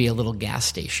used to be a little gas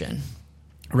station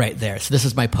right there. So this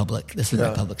is my public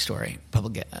story,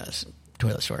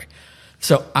 toilet story.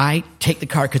 So I take the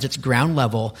car because it's ground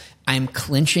level. I'm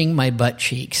clenching my butt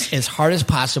cheeks as hard as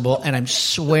possible, and I'm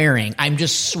swearing. I'm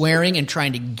just swearing and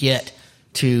trying to get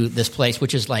to this place,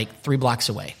 which is like 3 blocks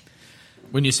away.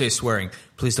 When you say swearing,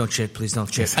 please don't shit, please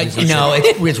don't shit.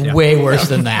 It's way worse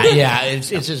than that. Yeah, it's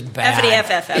just bad.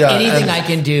 F. Anything I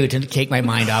can do to take my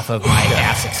mind off of my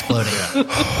ass exploding.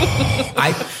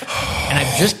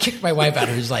 I've just kicked my wife out.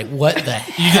 Who's like, "What the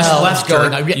hell is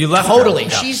going on?" You left totally. her.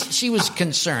 Yeah. She was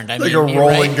concerned. I like mean, a roll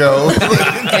and go.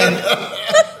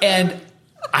 and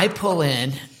I pull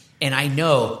in, and I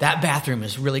know that bathroom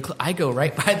is really close. I go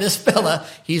right by this fella.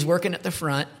 He's working at the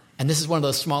front, and this is one of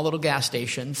those small little gas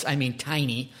stations. I mean,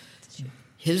 tiny.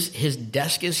 His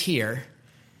desk is here.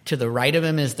 To the right of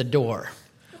him is the door.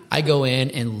 I go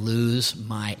in and lose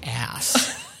my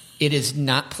ass. It is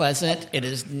not pleasant. It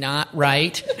is not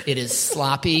right. It is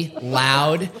sloppy,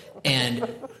 loud, and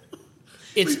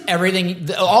it's everything.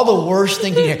 All the worst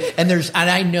thing you hear. And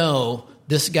I know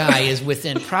this guy is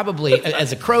within probably,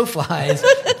 as a crow flies,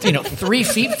 3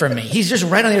 feet from me. He's just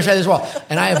right on the other side of this wall,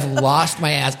 and I have lost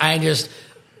my ass.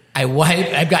 I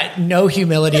wipe. I've got no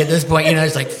humility at this point.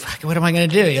 It's like, fuck, what am I going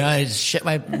to do? I just shit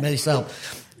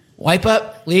myself. Wipe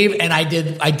up, leave, and I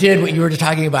did what you were just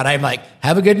talking about. I'm like,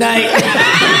 have a good night.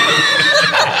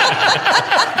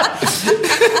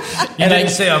 You didn't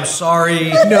say I'm sorry.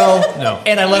 No.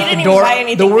 And I You left didn't the door. even buy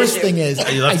anything The to worst do. thing is,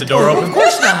 You left the door open? Of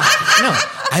course not. No,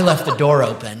 I left the door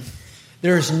open.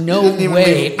 There's no Even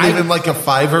way. leave him like a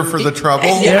 $5 for the trouble.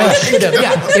 Yeah, I should have.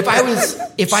 Yeah,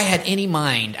 if I had any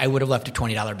mind, I would have left a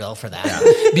 $20 bill for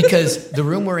that. Because the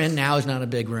room we're in now is not a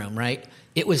big room, right?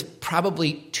 It was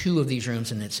probably 2 of these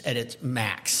rooms, and it's at its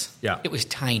max. Yeah. It was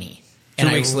tiny. 2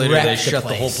 And weeks I later, they wrecked shut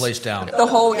the whole place down. The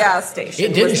whole gas station.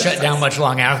 It didn't was shut down much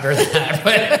long after that.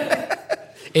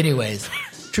 But anyways,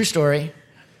 true story.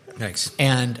 Thanks.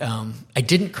 And I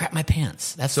didn't crap my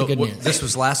pants. That's the good news. This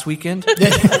was last weekend?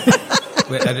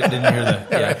 Wait, I didn't hear that.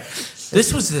 Yeah.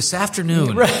 This was this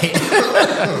afternoon. Right.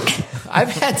 I've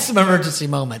had some emergency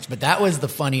moments, but that was the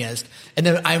funniest. And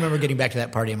then I remember getting back to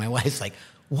that party, and my wife's like,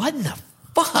 what in the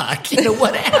fuck?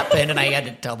 What happened? And I had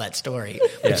to tell that story,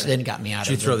 which then got me out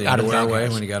Did you of throw the out of underwear away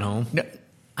house. when you got home? No,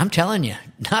 I'm telling you,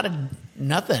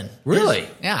 nothing. Really?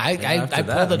 Yeah, I After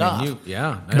that, pulled it off. No nicely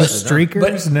done.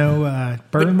 streakers, no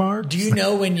burn marks. Do you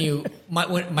know when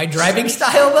my driving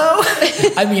style though?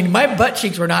 I mean, my butt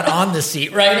cheeks were not on the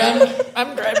seat, right?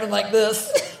 I'm driving like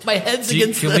this. My head's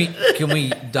against. Can we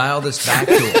dial this back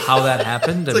to how that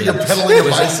happened? It's like you're pedaling a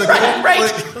bicycle.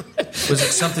 Right. Was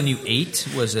it something you ate?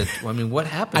 Was it? I mean, what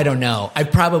happened? I don't know. I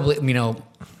probably,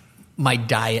 my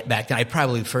diet back then, I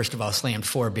probably, first of all, slammed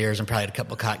 4 beers and probably had a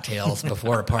couple cocktails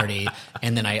before a party.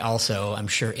 And then I also, I'm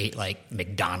sure, ate like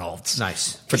McDonald's.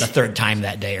 Nice. For the 3rd time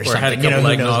that day or something. had a couple who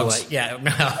egg knows nogs. what. Yeah.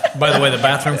 By the way, the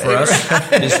bathroom for us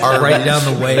is right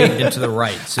down the way and to the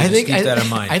right. So just keep that in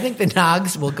mind. I think the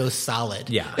nogs will go solid.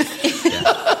 Yeah.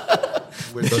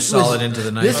 Go solid into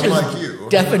the night. This is Unlike you.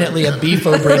 definitely a Beef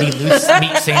O'Brady loose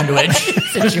meat sandwich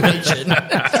situation.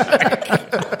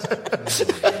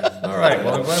 All right.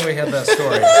 Well, I'm glad we had that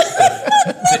story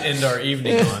to end our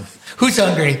evening on. Who's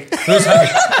hungry? Who's hungry?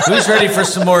 Who's ready for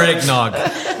some more eggnog?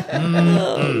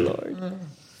 Oh, Lord.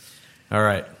 All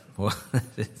right. Well,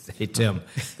 hey, Tim,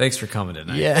 thanks for coming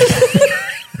tonight. Yeah.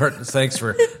 Thanks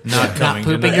for not coming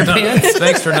pooping tonight. your pants?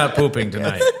 Thanks for not pooping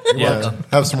tonight. Yeah.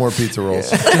 Have some more pizza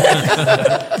rolls.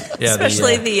 Yeah,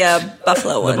 Especially the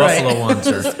buffalo the one. buffalo ones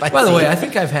are. By the way, I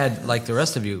think I've had, like the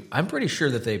rest of you, I'm pretty sure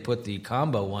that they put the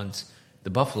combo ones,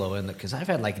 the buffalo in, because I've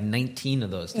had like 19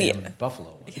 of those damn buffalo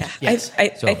ones. Yeah, Yes. I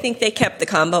think they kept the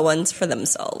combo ones for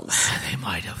themselves. They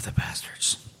might have, the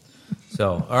bastards.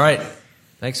 So, all right.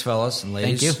 Thanks, fellas and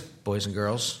ladies. Thank you. Boys and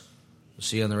girls. We'll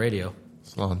see you on the radio.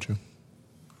 Cilantro.